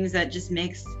of the things that just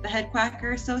makes the Head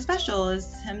Quacker so special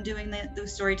is him doing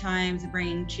those story times and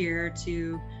bringing cheer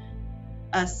to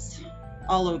us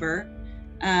all over.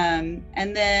 And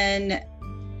then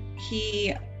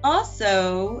he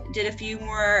also did a few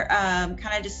more,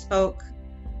 kind of just spoke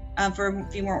for a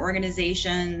few more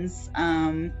organizations.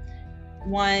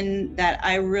 One that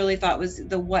I really thought was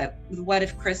the What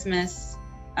If Christmas.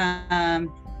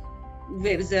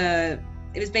 It was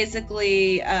it was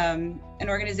basically an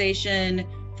organization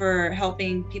for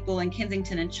helping people in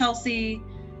Kensington and Chelsea.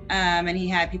 And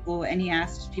he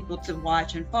asked people to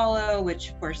watch and follow, which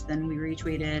of course then we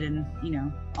retweeted and, you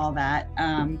know, all that.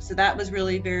 So that was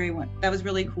really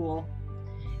really cool.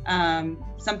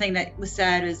 Something that was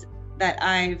said is that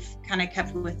I've kind of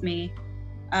kept with me,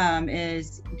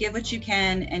 is give what you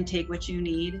can and take what you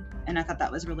need. And I thought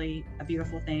that was really a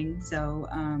beautiful thing. So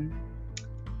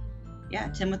yeah,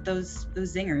 Tim with those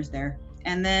zingers there.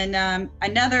 And then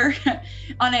another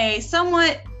on a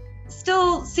somewhat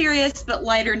still serious but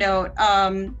lighter note,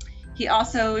 he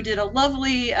also did a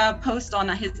lovely post on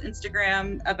his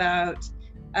Instagram about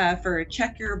for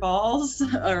Check Your Balls,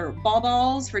 or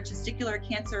balls for testicular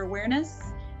cancer awareness,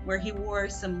 where he wore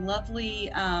some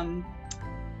lovely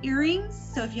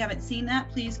earrings. So if you haven't seen that,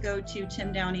 please go to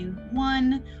Tim Downing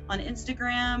 1 on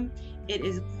Instagram. It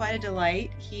is quite a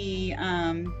delight. He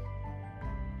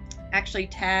actually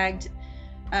tagged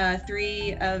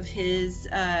 3 of his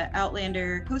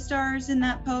Outlander co-stars in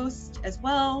that post as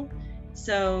well.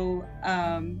 So,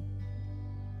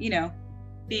 you know,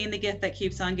 being the gift that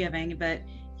keeps on giving, but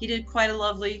he did quite a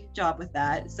lovely job with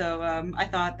that. So I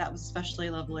thought that was especially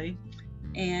lovely.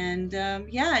 And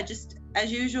yeah, just as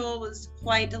usual, was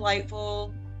quite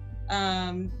delightful.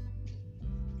 Another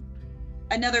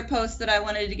post that I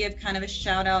wanted to give kind of a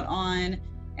shout out on,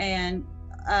 and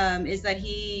is that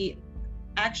he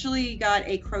actually got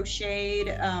a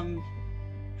crocheted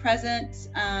present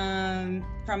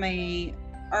from a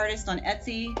artist on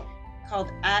Etsy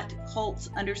called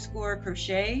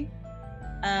 @cult_crochet.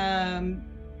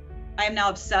 I am now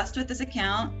obsessed with this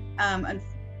account.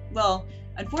 Well,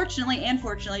 unfortunately and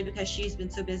fortunately, because she's been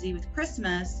so busy with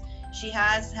Christmas, she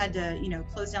has had to, you know,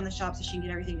 close down the shop so she can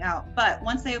get everything out. But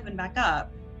once they open back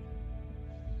up,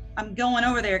 I'm going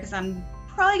over there because I'm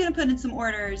probably going to put in some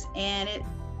orders, and it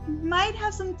might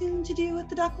have something to do with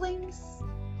the ducklings.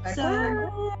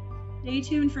 So stay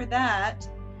tuned for that.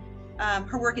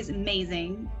 Her work is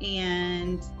amazing,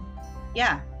 and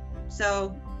yeah,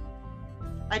 so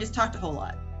I just talked a whole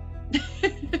lot.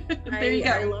 There you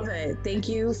go. I love it. Thank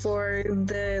you for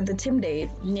the Tim date,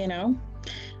 you know.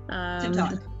 Tim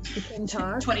Talk. Tim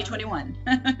Talk 2021.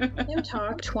 Tim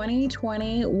Talk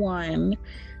 2021.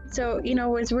 So, you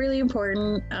know, it's really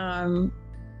important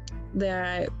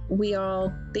that we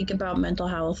all think about mental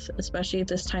health, especially at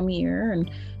this time of year, and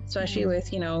especially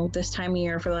with, you know, this time of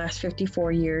year for the last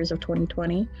 54 years of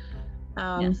 2020.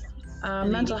 Yes.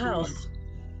 Mental health.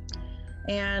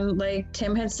 And like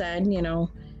Tim had said, you know,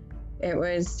 it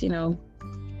was, you know,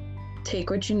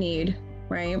 take what you need,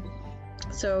 right?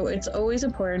 So it's always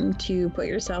important to put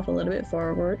yourself a little bit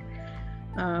forward,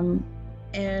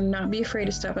 and not be afraid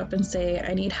to step up and say,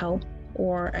 I need help,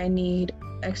 or I need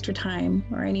extra time,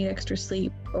 or I need extra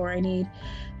sleep, or I need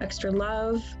extra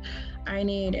love, I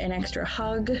need an extra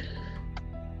hug,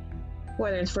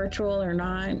 whether it's virtual or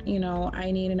not, you know, I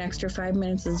need an extra 5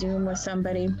 minutes of Zoom with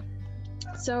somebody.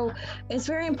 So it's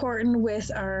very important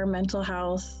with our mental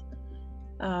health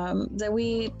that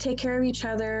we take care of each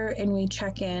other and we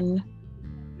check in.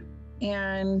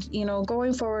 And, you know,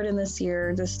 going forward in this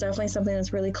year, this is definitely something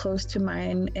that's really close to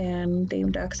mine and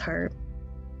Dame Duck's heart.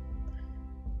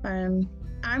 I'm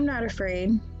not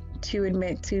afraid to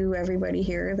admit to everybody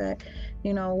here that,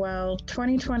 you know, while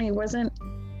 2020 wasn't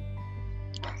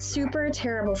super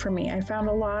terrible for me, I found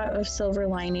a lot of silver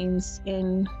linings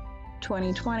in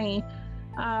 2020.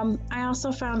 I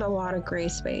also found a lot of gray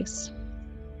space.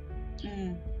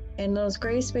 And those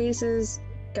gray spaces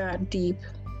got deep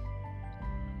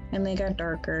and they got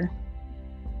darker.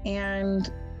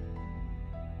 And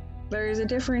there's a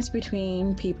difference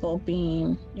between people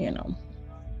being, you know,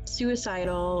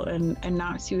 suicidal and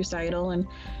not suicidal. And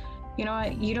you know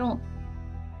what? You don't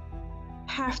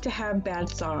have to have bad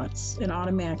thoughts and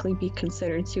automatically be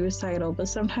considered suicidal, but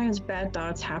sometimes bad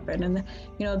thoughts happen, and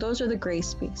you know, those are the gray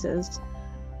spaces.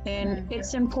 And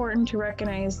it's important to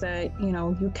recognize that, you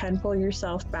know, you can pull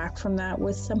yourself back from that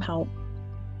with some help.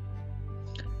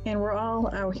 And we're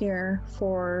all out here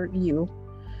for you.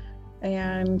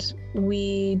 And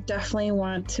we definitely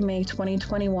want to make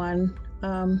 2021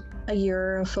 a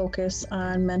year of focus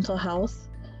on mental health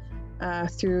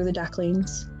through the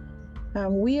Ducklings.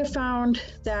 We have found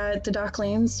that the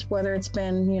Ducklings, whether it's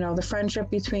been, you know, the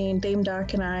friendship between Dame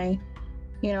Duck and I,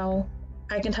 you know,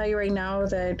 I can tell you right now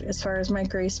that as far as my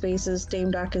gray spaces,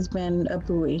 Dame Duck has been a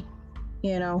buoy,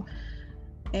 you know.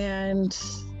 And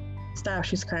stop,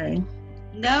 she's crying.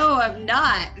 No, I'm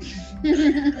not.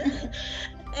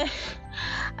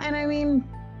 And I mean,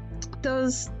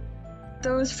 those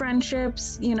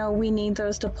friendships, you know, we need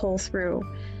those to pull through.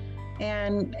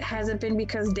 And has it been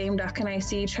because Dame Duck and I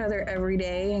see each other every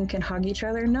day and can hug each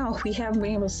other? No, we haven't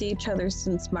been able to see each other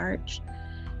since March.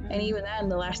 And even then,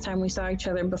 the last time we saw each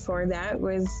other before that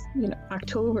was,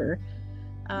 October.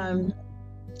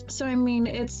 So I mean,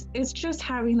 it's just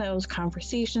having those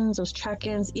conversations, those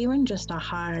check-ins, even just a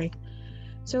hi.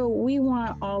 So we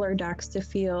want all our ducks to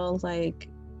feel like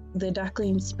the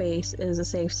duckling space is a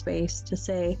safe space to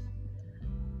say,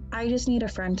 I just need a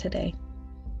friend today.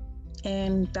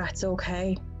 And that's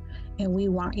okay. And we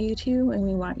want you to, and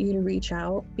we want you to reach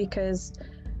out, because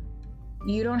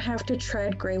you don't have to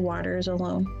tread gray waters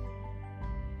alone.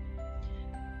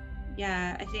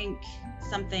 Yeah, I think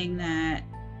something that,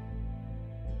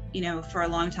 for a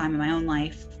long time in my own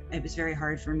life, it was very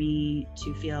hard for me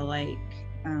to feel like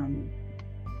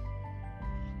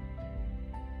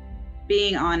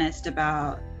being honest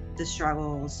about the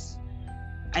struggles.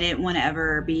 I didn't want to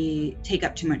ever take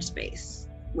up too much space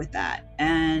with that.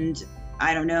 And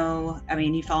I don't know, I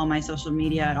mean, you follow my social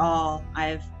media at all.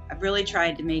 I've really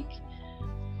tried to make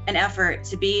an effort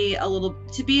to be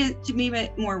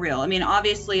more real. I mean,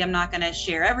 obviously I'm not going to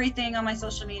share everything on my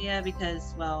social media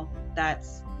because, well,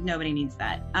 nobody needs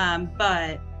that.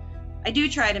 But I do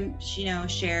try to,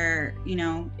 share,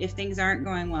 if things aren't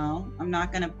going well, I'm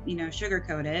not going to,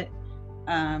 sugarcoat it.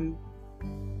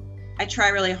 I try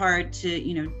really hard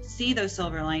to, see those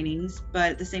silver linings,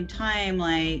 but at the same time,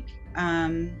 like,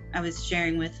 I was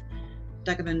sharing with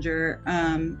Duck Avenger,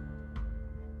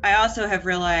 I also have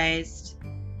realized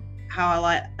how a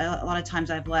lot of times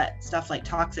I've let stuff like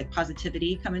toxic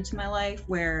positivity come into my life,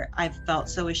 where I've felt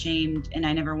so ashamed, and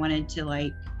I never wanted to,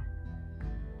 like,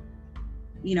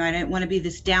 I didn't want to be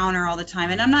this downer all the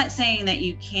time. And I'm not saying that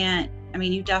you can't, I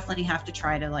mean, you definitely have to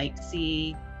try to, like,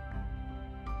 see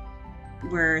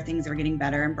where things are getting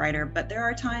better and brighter, but there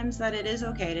are times that it is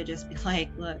okay to just be like,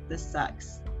 look, this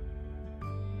sucks.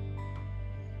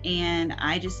 And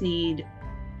I just need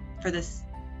for this,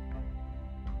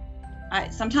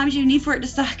 sometimes you need for it to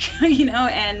suck,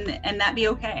 and that be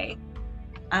okay.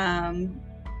 I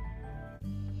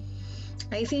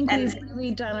think we've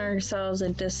really done ourselves a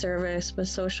disservice with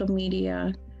social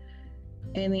media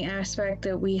in the aspect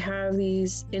that we have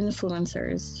these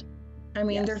influencers. I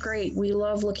mean, yes, they're great. We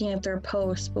love looking at their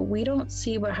posts, but we don't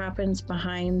see what happens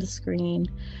behind the screen.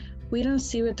 We don't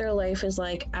see what their life is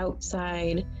like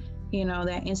outside,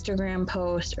 that Instagram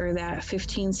post or that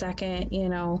 15-second,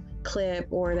 clip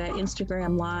or that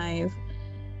Instagram live.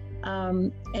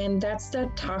 And that's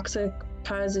that toxic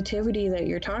positivity that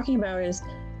you're talking about is,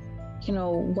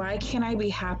 why can't I be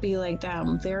happy like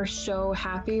them? They're so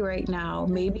happy right now.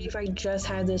 Maybe if I just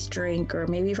had this drink, or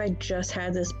maybe if I just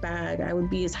had this bag, I would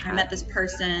be as happy. I met this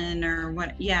person or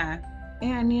what. Yeah.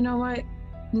 And you know what?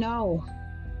 No,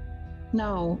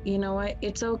 you know what?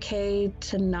 It's okay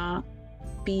to not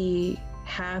be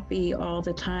happy all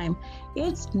the time.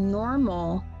 It's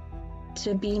normal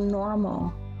to be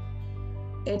normal.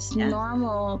 It's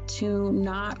normal to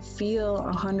not feel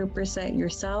 100%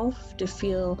 yourself, to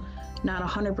feel not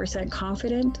 100%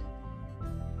 confident.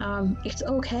 It's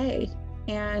okay.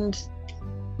 And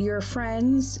your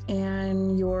friends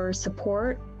and your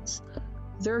supports,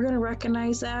 they're going to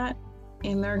recognize that,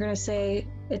 and they're going to say,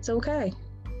 it's okay.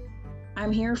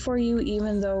 I'm here for you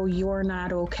even though you're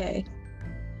not okay.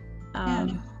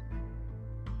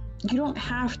 You don't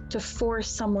have to force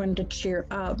someone to cheer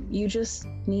up. You just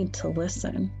need to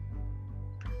listen.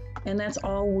 And that's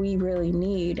all we really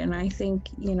need. And I think,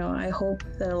 I hope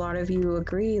that a lot of you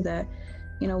agree that,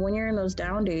 when you're in those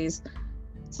down days,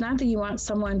 it's not that you want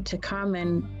someone to come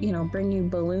and, bring you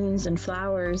balloons and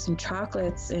flowers and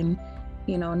chocolates and,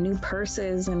 new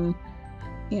purses and,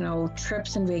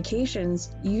 trips and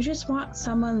vacations. You just want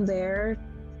someone there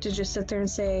to just sit there and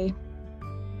say,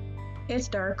 it's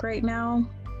dark right now,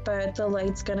 but the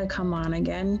light's gonna come on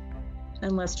again,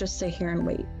 and let's just sit here and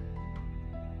wait.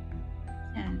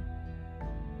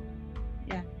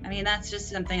 Yeah. I mean, that's just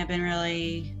something I've been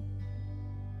really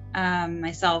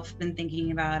myself been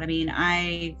thinking about. I mean,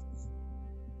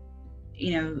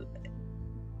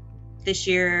 this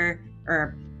year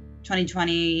or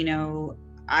 2020,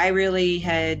 I really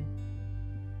had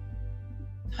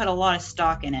put a lot of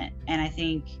stock in it, and I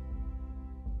think,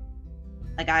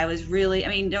 like, I was really, I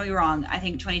mean, don't get me wrong, I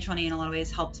think 2020 in a lot of ways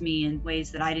helped me in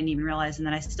ways that I didn't even realize and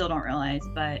that I still don't realize.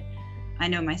 But I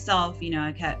know myself,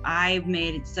 I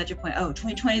made it such a point,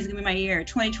 2020 is gonna be my year,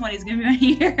 2020 is gonna be my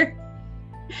year.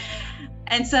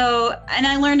 And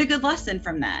I learned a good lesson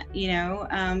from that,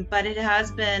 but it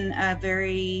has been a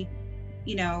very,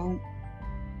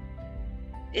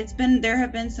 there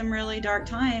have been some really dark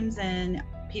times, and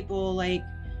people like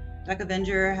Duck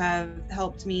Avenger have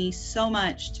helped me so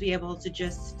much to be able to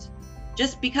just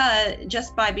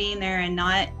just by being there and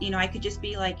not, I could just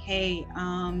be like, hey,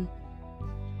 I'm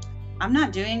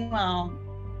not doing well,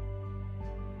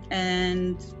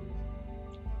 and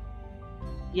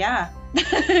yeah,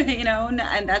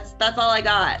 and that's all I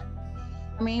got.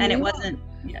 I mean, and it wasn't.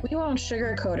 We won't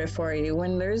sugarcoat it for you.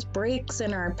 When there's breaks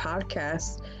in our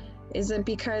podcast, is it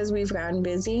because we've gotten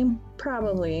busy?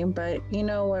 Probably, but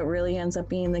what really ends up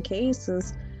being the case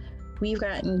is we've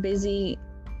gotten busy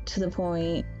to the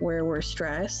point where we're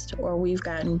stressed, or we've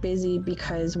gotten busy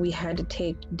because we had to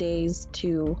take days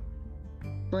to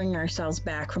bring ourselves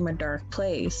back from a dark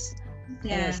place.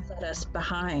 Yeah. And it set us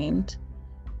behind.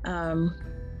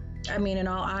 I mean, in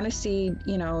all honesty,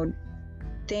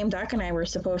 Dame Duck and I were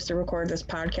supposed to record this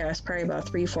podcast probably about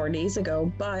 3-4 days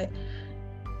ago, but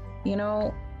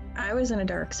I was in a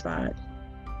dark spot.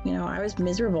 I was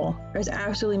miserable. I was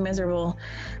absolutely miserable.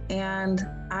 And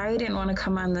I didn't want to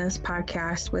come on this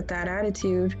podcast with that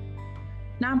attitude,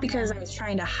 not because I was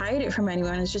trying to hide it from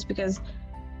anyone. It's just because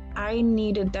I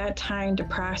needed that time to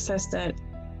process that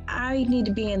I need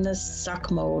to be in this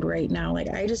suck mode right now. Like,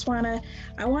 I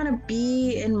want to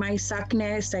be in my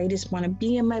suckness. I just want to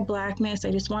be in my blackness.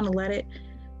 I just want to let it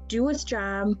do its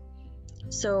job.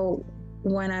 So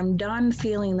when I'm done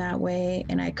feeling that way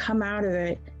and I come out of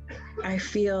it, I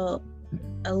feel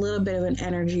a little bit of an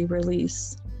energy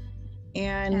release.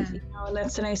 And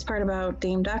that's the nice part about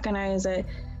Dame Duck and I, is that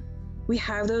we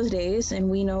have those days and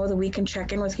we know that we can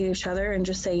check in with each other and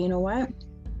just say, you know what?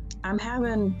 I'm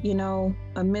having,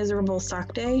 a miserable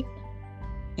suck day,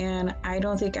 and I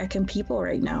don't think I can people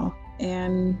right now.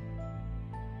 And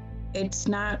it's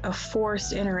not a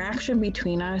forced interaction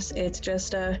between us. It's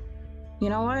just you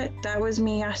know what? That was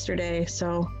me yesterday.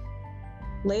 So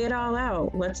lay it all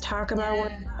out. Let's talk about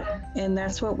what, and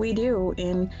that's what we do.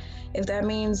 And if that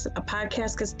means a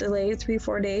podcast gets delayed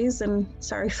 3-4 days, then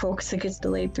sorry, folks, it gets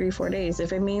delayed 3-4 days.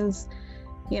 If it means,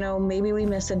 maybe we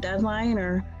miss a deadline,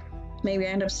 or maybe I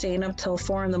end up staying up till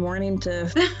 4 a.m.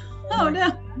 to. Oh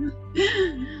no.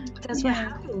 That's what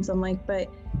happens. I'm like, but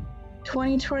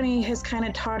 2020 has kind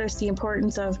of taught us the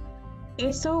importance of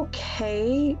it's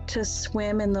okay to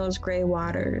swim in those gray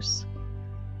waters.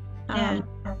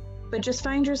 But just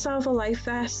find yourself a life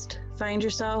vest. Find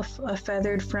yourself a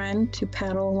feathered friend to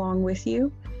paddle along with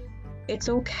you. It's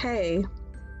okay.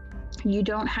 You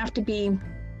don't have to be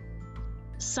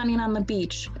sunning on the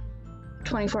beach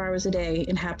 24 hours a day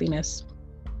in happiness.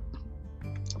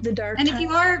 The dark and if you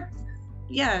are,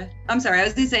 I'm sorry, I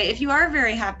was gonna say, if you are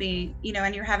very happy,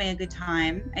 and you're having a good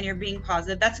time and you're being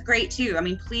positive, that's great too. I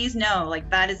mean, please know, like,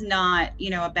 that is not,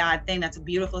 a bad thing. That's a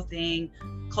beautiful thing.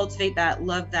 Cultivate that,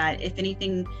 love that. If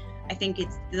anything, I think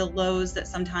it's the lows that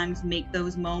sometimes make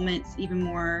those moments even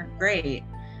more great.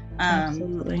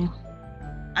 Absolutely.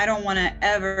 I don't want to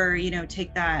ever,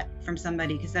 take that from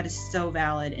somebody, because that is so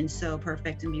valid and so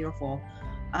perfect and beautiful.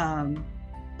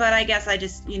 But I guess I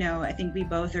just, I think we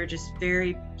both are just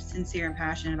very sincere and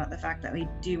passionate about the fact that we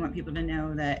do want people to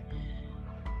know that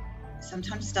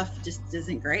sometimes stuff just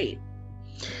isn't great.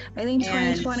 I think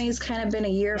 2020 has kind of been a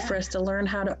year for us to learn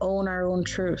how to own our own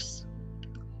truths.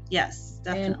 Yes,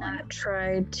 definitely. And not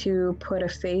try to put a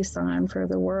face on for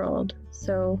the world.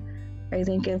 So I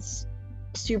think it's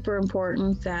super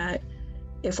important that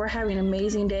if we're having an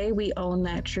amazing day, we own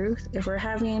that truth. If we're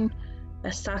having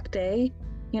a suck day,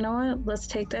 you know what? Let's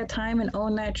take that time and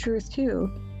own that truth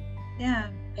too. Yeah.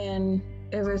 And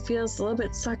if it feels a little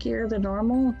bit suckier than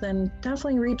normal, then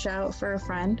definitely reach out for a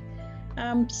friend.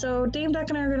 So Dame Duck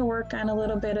and I are going to work on a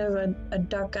little bit of a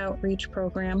duck outreach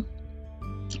program,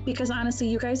 because honestly,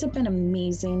 you guys have been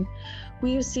amazing.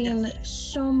 We've seen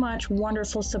so much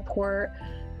wonderful support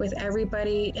with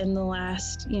everybody in the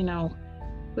last, we've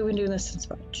been doing this since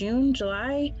about June,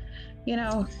 July,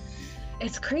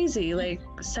 it's crazy, like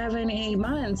 7-8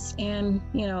 months. And,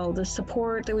 the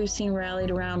support that we've seen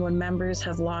rallied around when members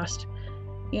have lost,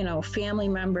 family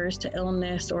members to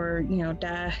illness or,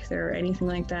 death or anything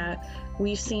like that.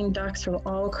 We've seen ducks from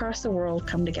all across the world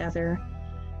come together,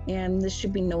 and this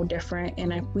should be no different.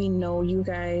 And we know you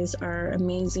guys are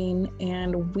amazing,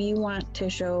 and we want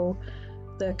to show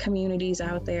the communities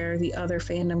out there, the other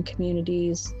fandom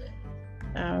communities,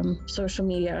 social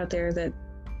media out there, that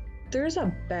there's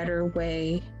a better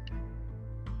way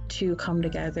to come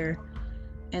together,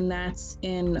 and that's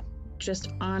in just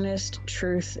honest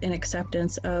truth and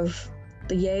acceptance of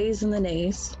the yays and the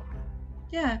nays.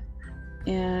 Yeah.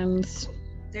 And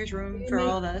there's room for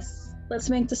all of us. Let's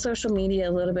make the social media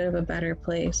a little bit of a better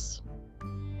place.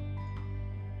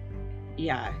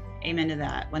 Yeah, amen to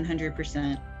that,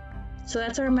 100%. So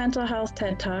that's our mental health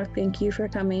TED Talk. Thank you for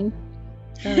coming.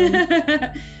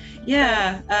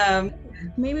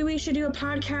 maybe we should do a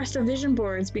podcast of vision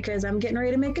boards because I'm getting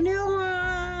ready to make a new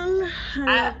one.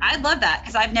 I'd love that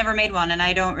because I've never made one and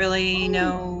I don't really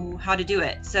know how to do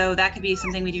it. So that could be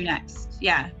something we do next.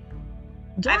 Yeah.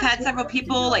 I've had several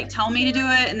people like tell me to do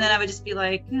it and then I would just be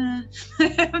like,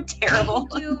 I'm terrible.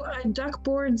 Do a duck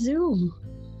board Zoom.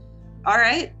 All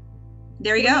right.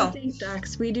 There you go.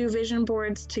 Ducks. We do vision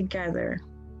boards together.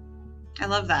 I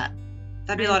love that.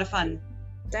 That'd be a lot of fun.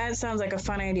 That sounds like a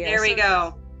fun idea. There we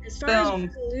go. As far as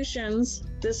resolutions,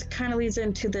 this kind of leads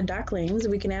into the ducklings.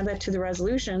 We can add that to the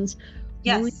resolutions.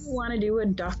 Yes. We want to do a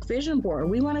duck vision board.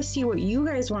 We want to see what you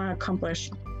guys want to accomplish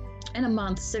in a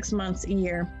month, 6 months, a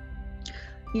year.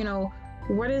 You know,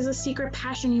 what is a secret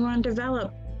passion you want to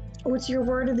develop? What's your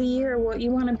word of the year? What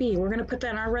you want to be? We're going to put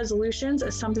that in our resolutions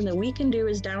as something that we can do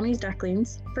as Downey's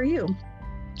Ducklings for you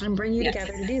and bring you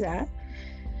together to do that.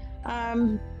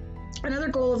 Another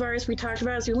goal of ours we talked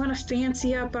about is we want to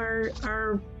fancy up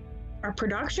our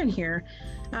production here.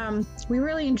 We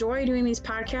really enjoy doing these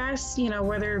podcasts, you know,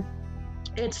 whether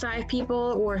it's 5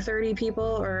 people or 30 people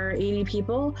or 80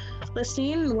 people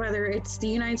listening, whether it's the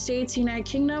United States, United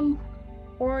Kingdom,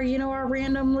 or, you know, our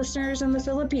random listeners in the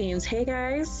Philippines. Hey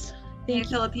guys. Hey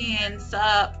Philippines,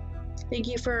 up. Thank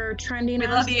you for trending. We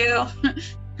love you.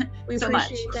 We so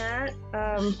appreciate much. That.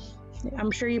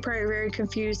 I'm sure you're probably very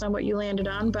confused on what you landed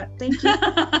on, but thank you.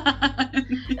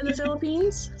 In the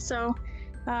Philippines. So,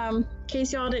 in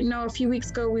case y'all didn't know, a few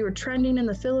weeks ago we were trending in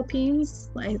the Philippines.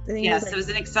 I think it was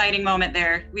an exciting moment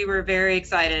there. We were very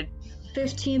excited.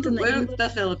 15th in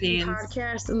the Philippines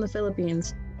podcast in the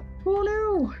Philippines. Oh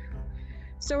no!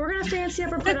 So we're gonna fancy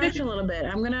up our production a little bit.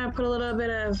 I'm gonna put a little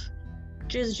bit of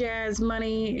jizz jazz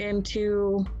money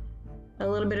into a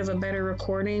little bit of a better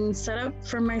recording setup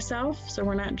for myself, so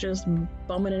we're not just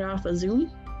bumming it off of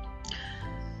Zoom.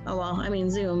 Oh well, I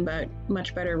mean Zoom, but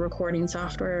much better recording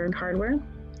software and hardware.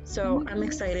 So I'm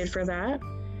excited for that.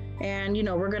 And you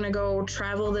know, we're gonna go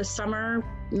travel this summer,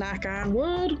 knock on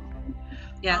wood.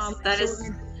 Yes, we're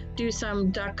gonna do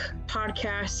some duck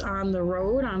podcasts on the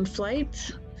road, on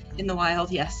flight. In the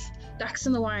wild, yes. Ducks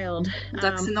in the wild.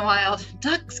 Ducks in the wild.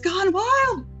 Ducks gone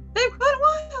wild. They've gone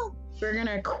wild. We're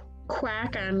gonna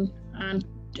quack in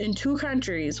 2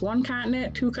 countries, 1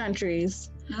 continent, 2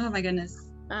 countries. Oh my goodness.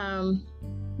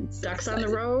 Ducks on the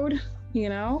road, you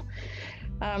know.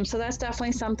 So that's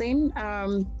definitely something.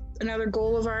 Another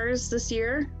goal of ours this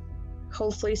year,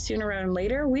 hopefully sooner rather than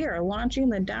later, we are launching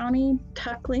the Downey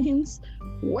Ducklings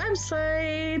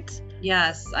website.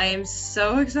 Yes, I am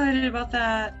so excited about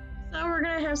that. So we're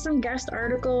gonna have some guest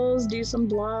articles, do some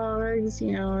blogs,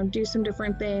 you know, do some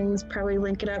different things, probably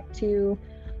link it up to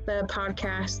the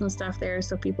podcast and stuff there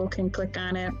so people can click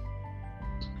on it.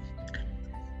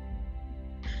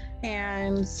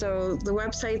 And so the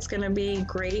website's going to be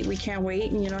great. We can't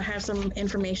wait and, you know, have some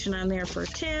information on there for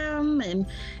Tim. And,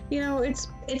 you know, it's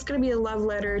going to be a love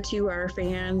letter to our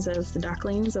fans of the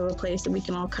Ducklings, of a place that we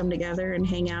can all come together and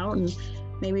hang out and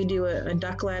maybe do a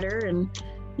duck letter. And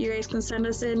you guys can send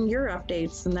us in your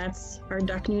updates, and that's our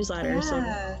duck newsletter. Yeah.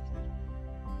 So,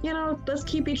 you know, let's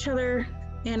keep each other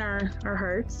in our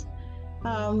hearts.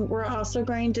 We're also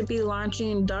going to be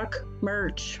launching duck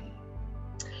merch.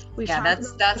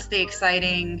 That's the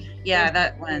exciting,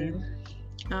 that one.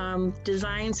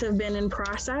 Designs have been in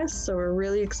process, so we're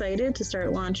really excited to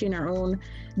start launching our own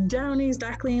Downey's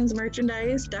Ducklings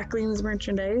merchandise.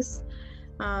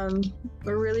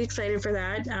 We're really excited for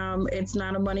that. It's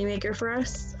not a moneymaker for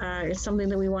us. It's something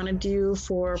that we want to do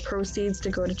for proceeds to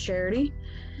go to charity.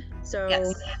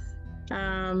 So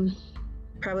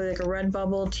probably like a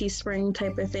Redbubble, Teespring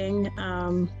type of thing.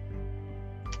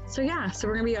 So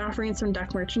we're going to be offering some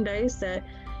duck merchandise that,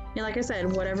 you know, like I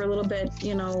said, whatever little bit,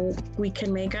 you know, we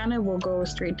can make on it will go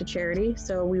straight to charity.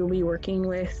 So we will be working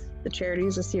with the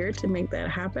charities this year to make that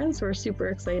happen. So we're super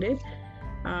excited.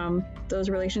 Those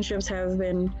relationships have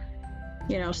been,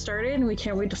 you know, started, and we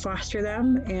can't wait to foster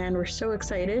them. And we're so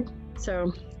excited.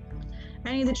 So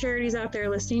any of the charities out there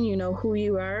listening, you know who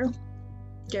you are.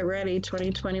 Get ready.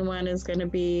 2021 is going to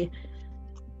be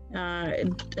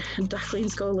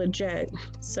Ducklings go legit.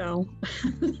 So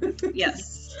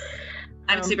yes,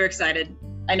 I'm super excited.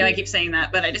 I know I keep saying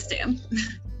that, but I just am.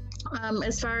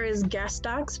 As far as guest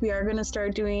ducks, we are going to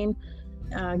start doing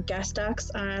guest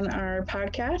ducks on our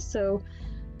podcast. So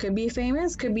could be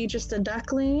famous, could be just a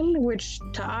duckling, which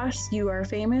to us you are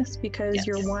famous because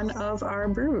you're one of our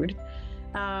brood.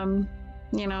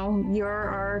 You know, you're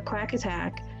our Quack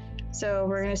Attack. So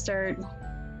we're going to start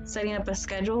setting up a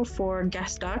schedule for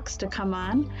guest ducks to come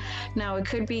on. Now it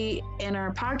could be in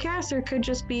our podcast, or it could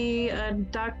just be a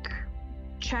duck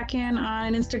check in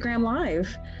on Instagram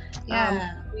Live.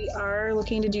 Yeah. We are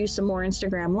looking to do some more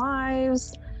Instagram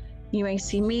Lives. You may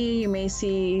see me, you may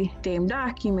see Dame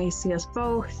Duck, you may see us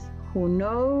both. Who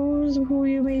knows who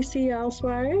you may see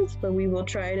elsewise, but we will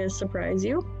try to surprise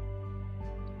you.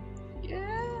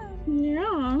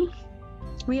 Yeah.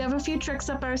 We have a few tricks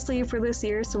up our sleeve for this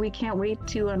year, so we can't wait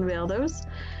to unveil those.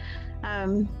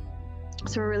 So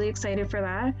we're really excited for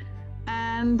that.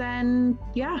 And then,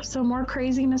 yeah, some more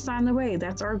craziness on the way.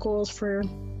 That's our goals for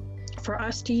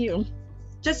us to you.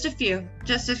 Just a few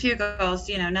goals,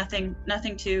 nothing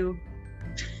too.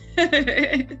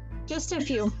 Just a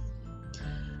few.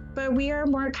 But we are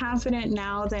more confident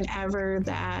now than ever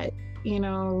that,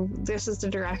 this is the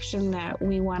direction that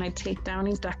we want to take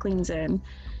Downey's Ducklings in.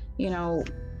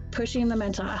 Pushing the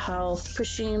mental health,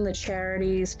 pushing the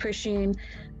charities, pushing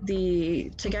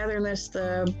the togetherness,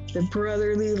 the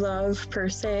brotherly love per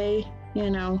se.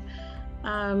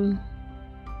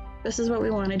 This is what we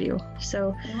want to do.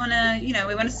 So we want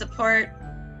to support.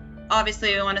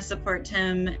 Obviously, we want to support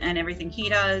Tim and everything he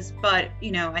does. But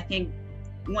I think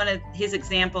one of his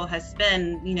example has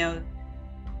been,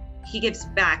 he gives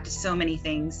back to so many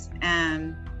things,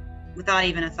 without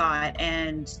even a thought,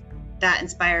 and that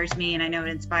inspires me, and I know it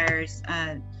inspires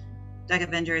Duck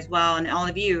Avenger as well, and all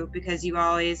of you, because you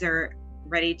always are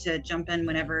ready to jump in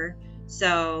whenever.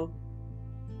 So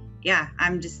yeah,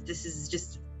 I'm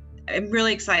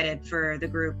really excited for the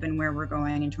group and where we're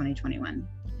going in 2021.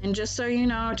 And just so you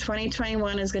know,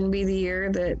 2021 is going to be the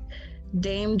year that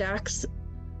Dame Duck's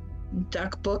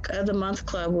Duck Book of the Month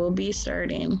Club will be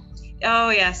starting. Oh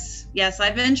yes,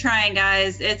 I've been trying,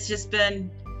 guys. It's just been,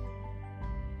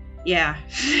 yeah.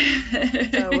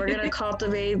 So we're gonna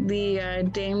cultivate the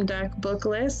Dame Duck book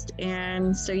list,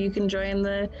 and so you can join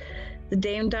the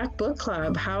Dame Duck Book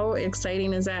Club. How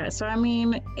exciting is that? So I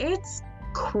mean, it's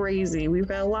crazy. We've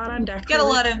got a lot on deck. Got a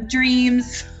lot of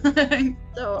dreams.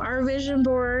 So our vision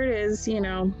board is,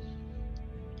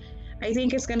 I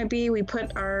think it's going to be, we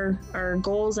put our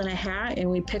goals in a hat and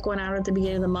we pick one out at the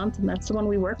beginning of the month, and that's the one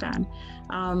we work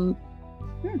on.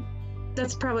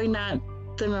 That's probably not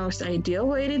the most ideal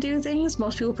way to do things.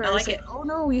 Most people probably say, oh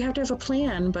no, you have to have a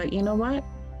plan, but you know what?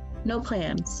 No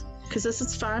plans, because this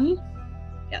is fun.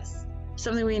 Yes.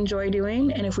 Something we enjoy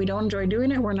doing, and if we don't enjoy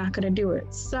doing it, we're not going to do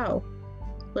it. So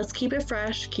let's keep it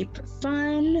fresh, keep it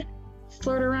fun,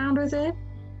 flirt around with it.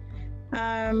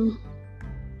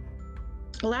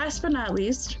 Last but not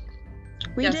least,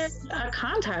 we did a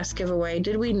contest giveaway.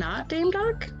 Did we not, Dame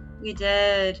Duck? We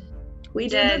did. We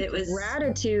did. It was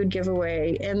gratitude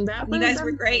giveaway, and that was, you guys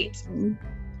were great.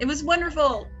 It was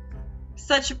wonderful.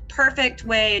 Such a perfect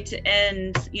way to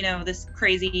end, this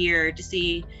crazy year, to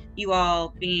see you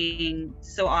all being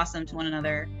so awesome to one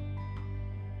another.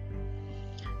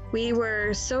 We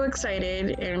were so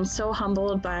excited and so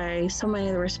humbled by so many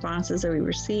of the responses that we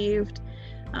received.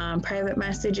 Private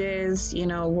messages,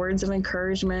 words of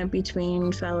encouragement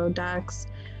between fellow ducks.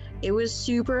 It was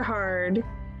super hard.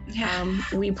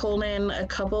 We pulled in a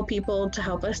couple people to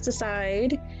help us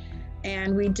decide,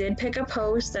 and we did pick a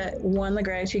post that won the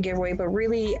gratitude giveaway, but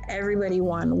really everybody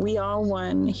won. We all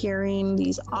won, hearing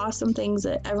these awesome things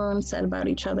that everyone said about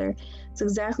each other. It's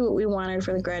exactly what we wanted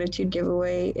for the gratitude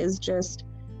giveaway, is just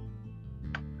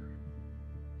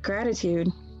gratitude.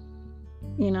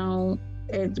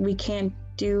 We can't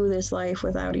do this life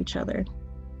without each other.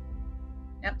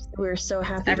 Yep. We're so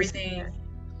happy. Everything.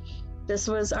 This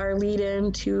was our lead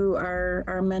in to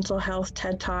our mental health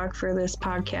TED Talk for this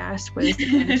podcast, was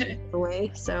the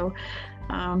giveaway. So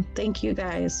thank you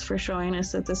guys for showing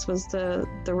us that this was the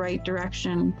right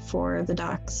direction for the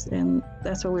ducks, and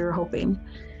that's what we were hoping.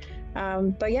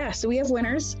 But yeah, so we have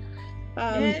winners.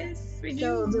 Yes, we do.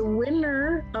 So the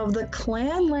winner of the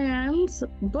Clanlands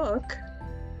book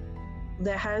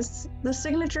that has the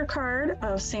signature card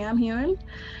of Sam Hewen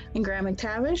and Graham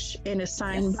McTavish, and is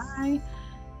signed by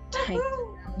Tank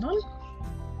Brandon.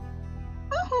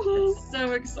 It's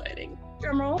so exciting.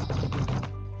 Drum roll.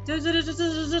 The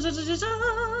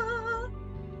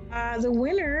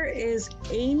winner is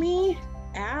Amy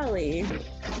Alley.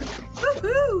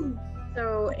 Woohoo!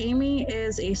 So Amy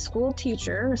is a school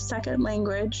teacher, second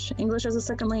language, English as a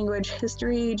second language,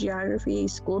 history, geography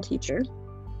school teacher.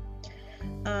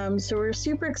 So we're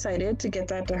super excited to get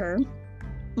that to her.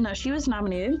 Now, she was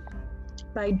nominated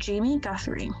by Jamie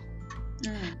Guthrie.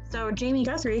 So Jamie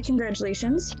Guthrie,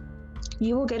 congratulations.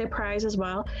 You will get a prize as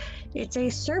well. It's a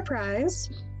surprise.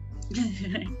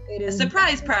 It is a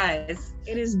surprise prize.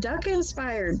 It is duck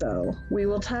inspired, though. We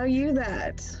will tell you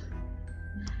that.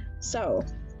 So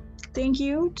thank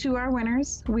you to our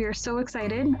winners. We are so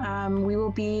excited. We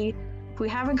will be we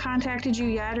haven't contacted you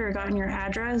yet or gotten your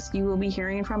address, you will be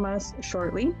hearing from us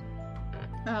shortly.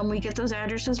 We get those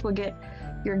addresses, we'll get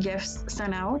your gifts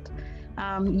sent out.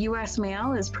 US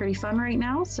mail is pretty fun right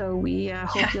now, so we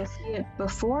hope you'll see it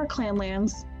before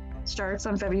Clanlands starts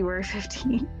on February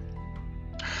 15th.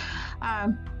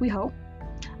 We hope.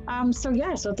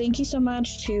 So thank you so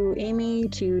much to Amy,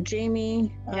 to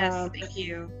Jamie. Yes, thank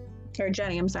you. Or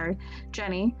Jenny, I'm sorry.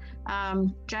 Jenny.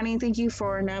 Jenny, thank you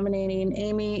for nominating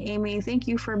Amy. Amy, thank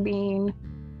you for being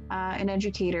an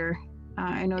educator.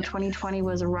 I know 2020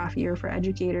 was a rough year for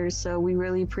educators, so we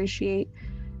really appreciate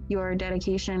your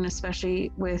dedication,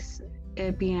 especially with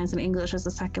it being as an English as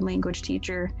a second language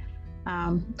teacher.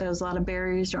 There was a lot of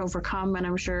barriers to overcome, and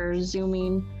I'm sure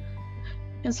Zooming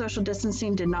and social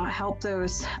distancing did not help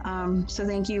those. So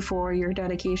thank you for your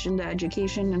dedication to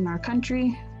education in our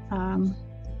country.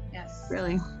 Yes.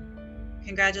 Really.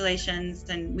 Congratulations,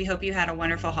 and we hope you had a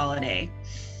wonderful holiday.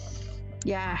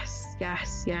 Yes,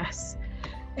 yes, yes.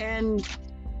 And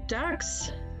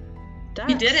ducks.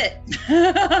 You did it.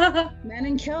 Men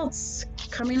in Kilts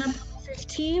coming up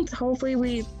 15th.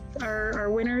 Hopefully our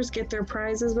winners get their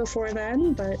prizes before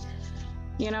then, but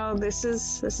you know, this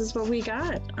is what we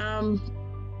got.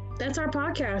 That's our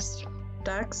podcast,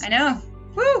 ducks. I know.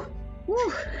 Woo!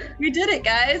 Woo. We did it,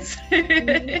 guys. We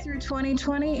made it through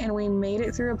 2020 and we made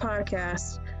it through a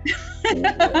podcast.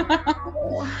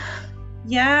 Wow.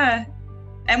 Yeah.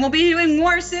 And we'll be doing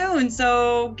more soon,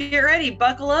 so get ready,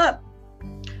 buckle up.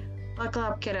 Buckle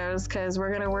up, kiddos, because we're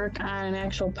going to work on an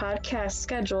actual podcast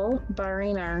schedule,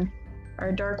 barring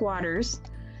our dark waters.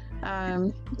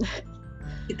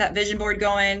 Get that vision board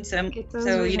going, so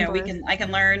you know boards. I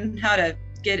can learn how to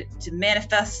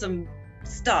manifest some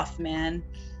stuff, man.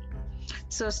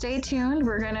 So stay tuned.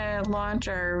 We're gonna launch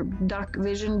our Duck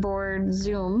Vision Board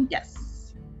Zoom. Yes.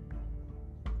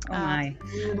 Oh my.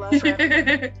 We would love for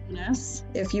everyone to join us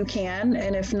if you can,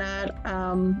 and if not,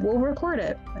 we'll record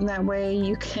it, and that way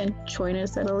you can join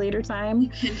us at a later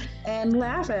time and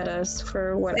laugh at us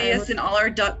for whatever. See us in all our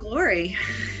duck glory.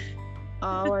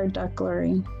 All our duck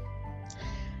glory.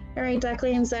 All right,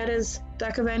 ducklings, that is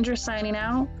Duck Avenger signing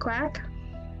out. Quack.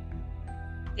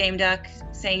 Game Duck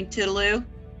saying toodaloo.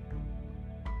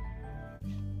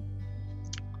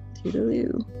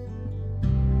 Toodaloo.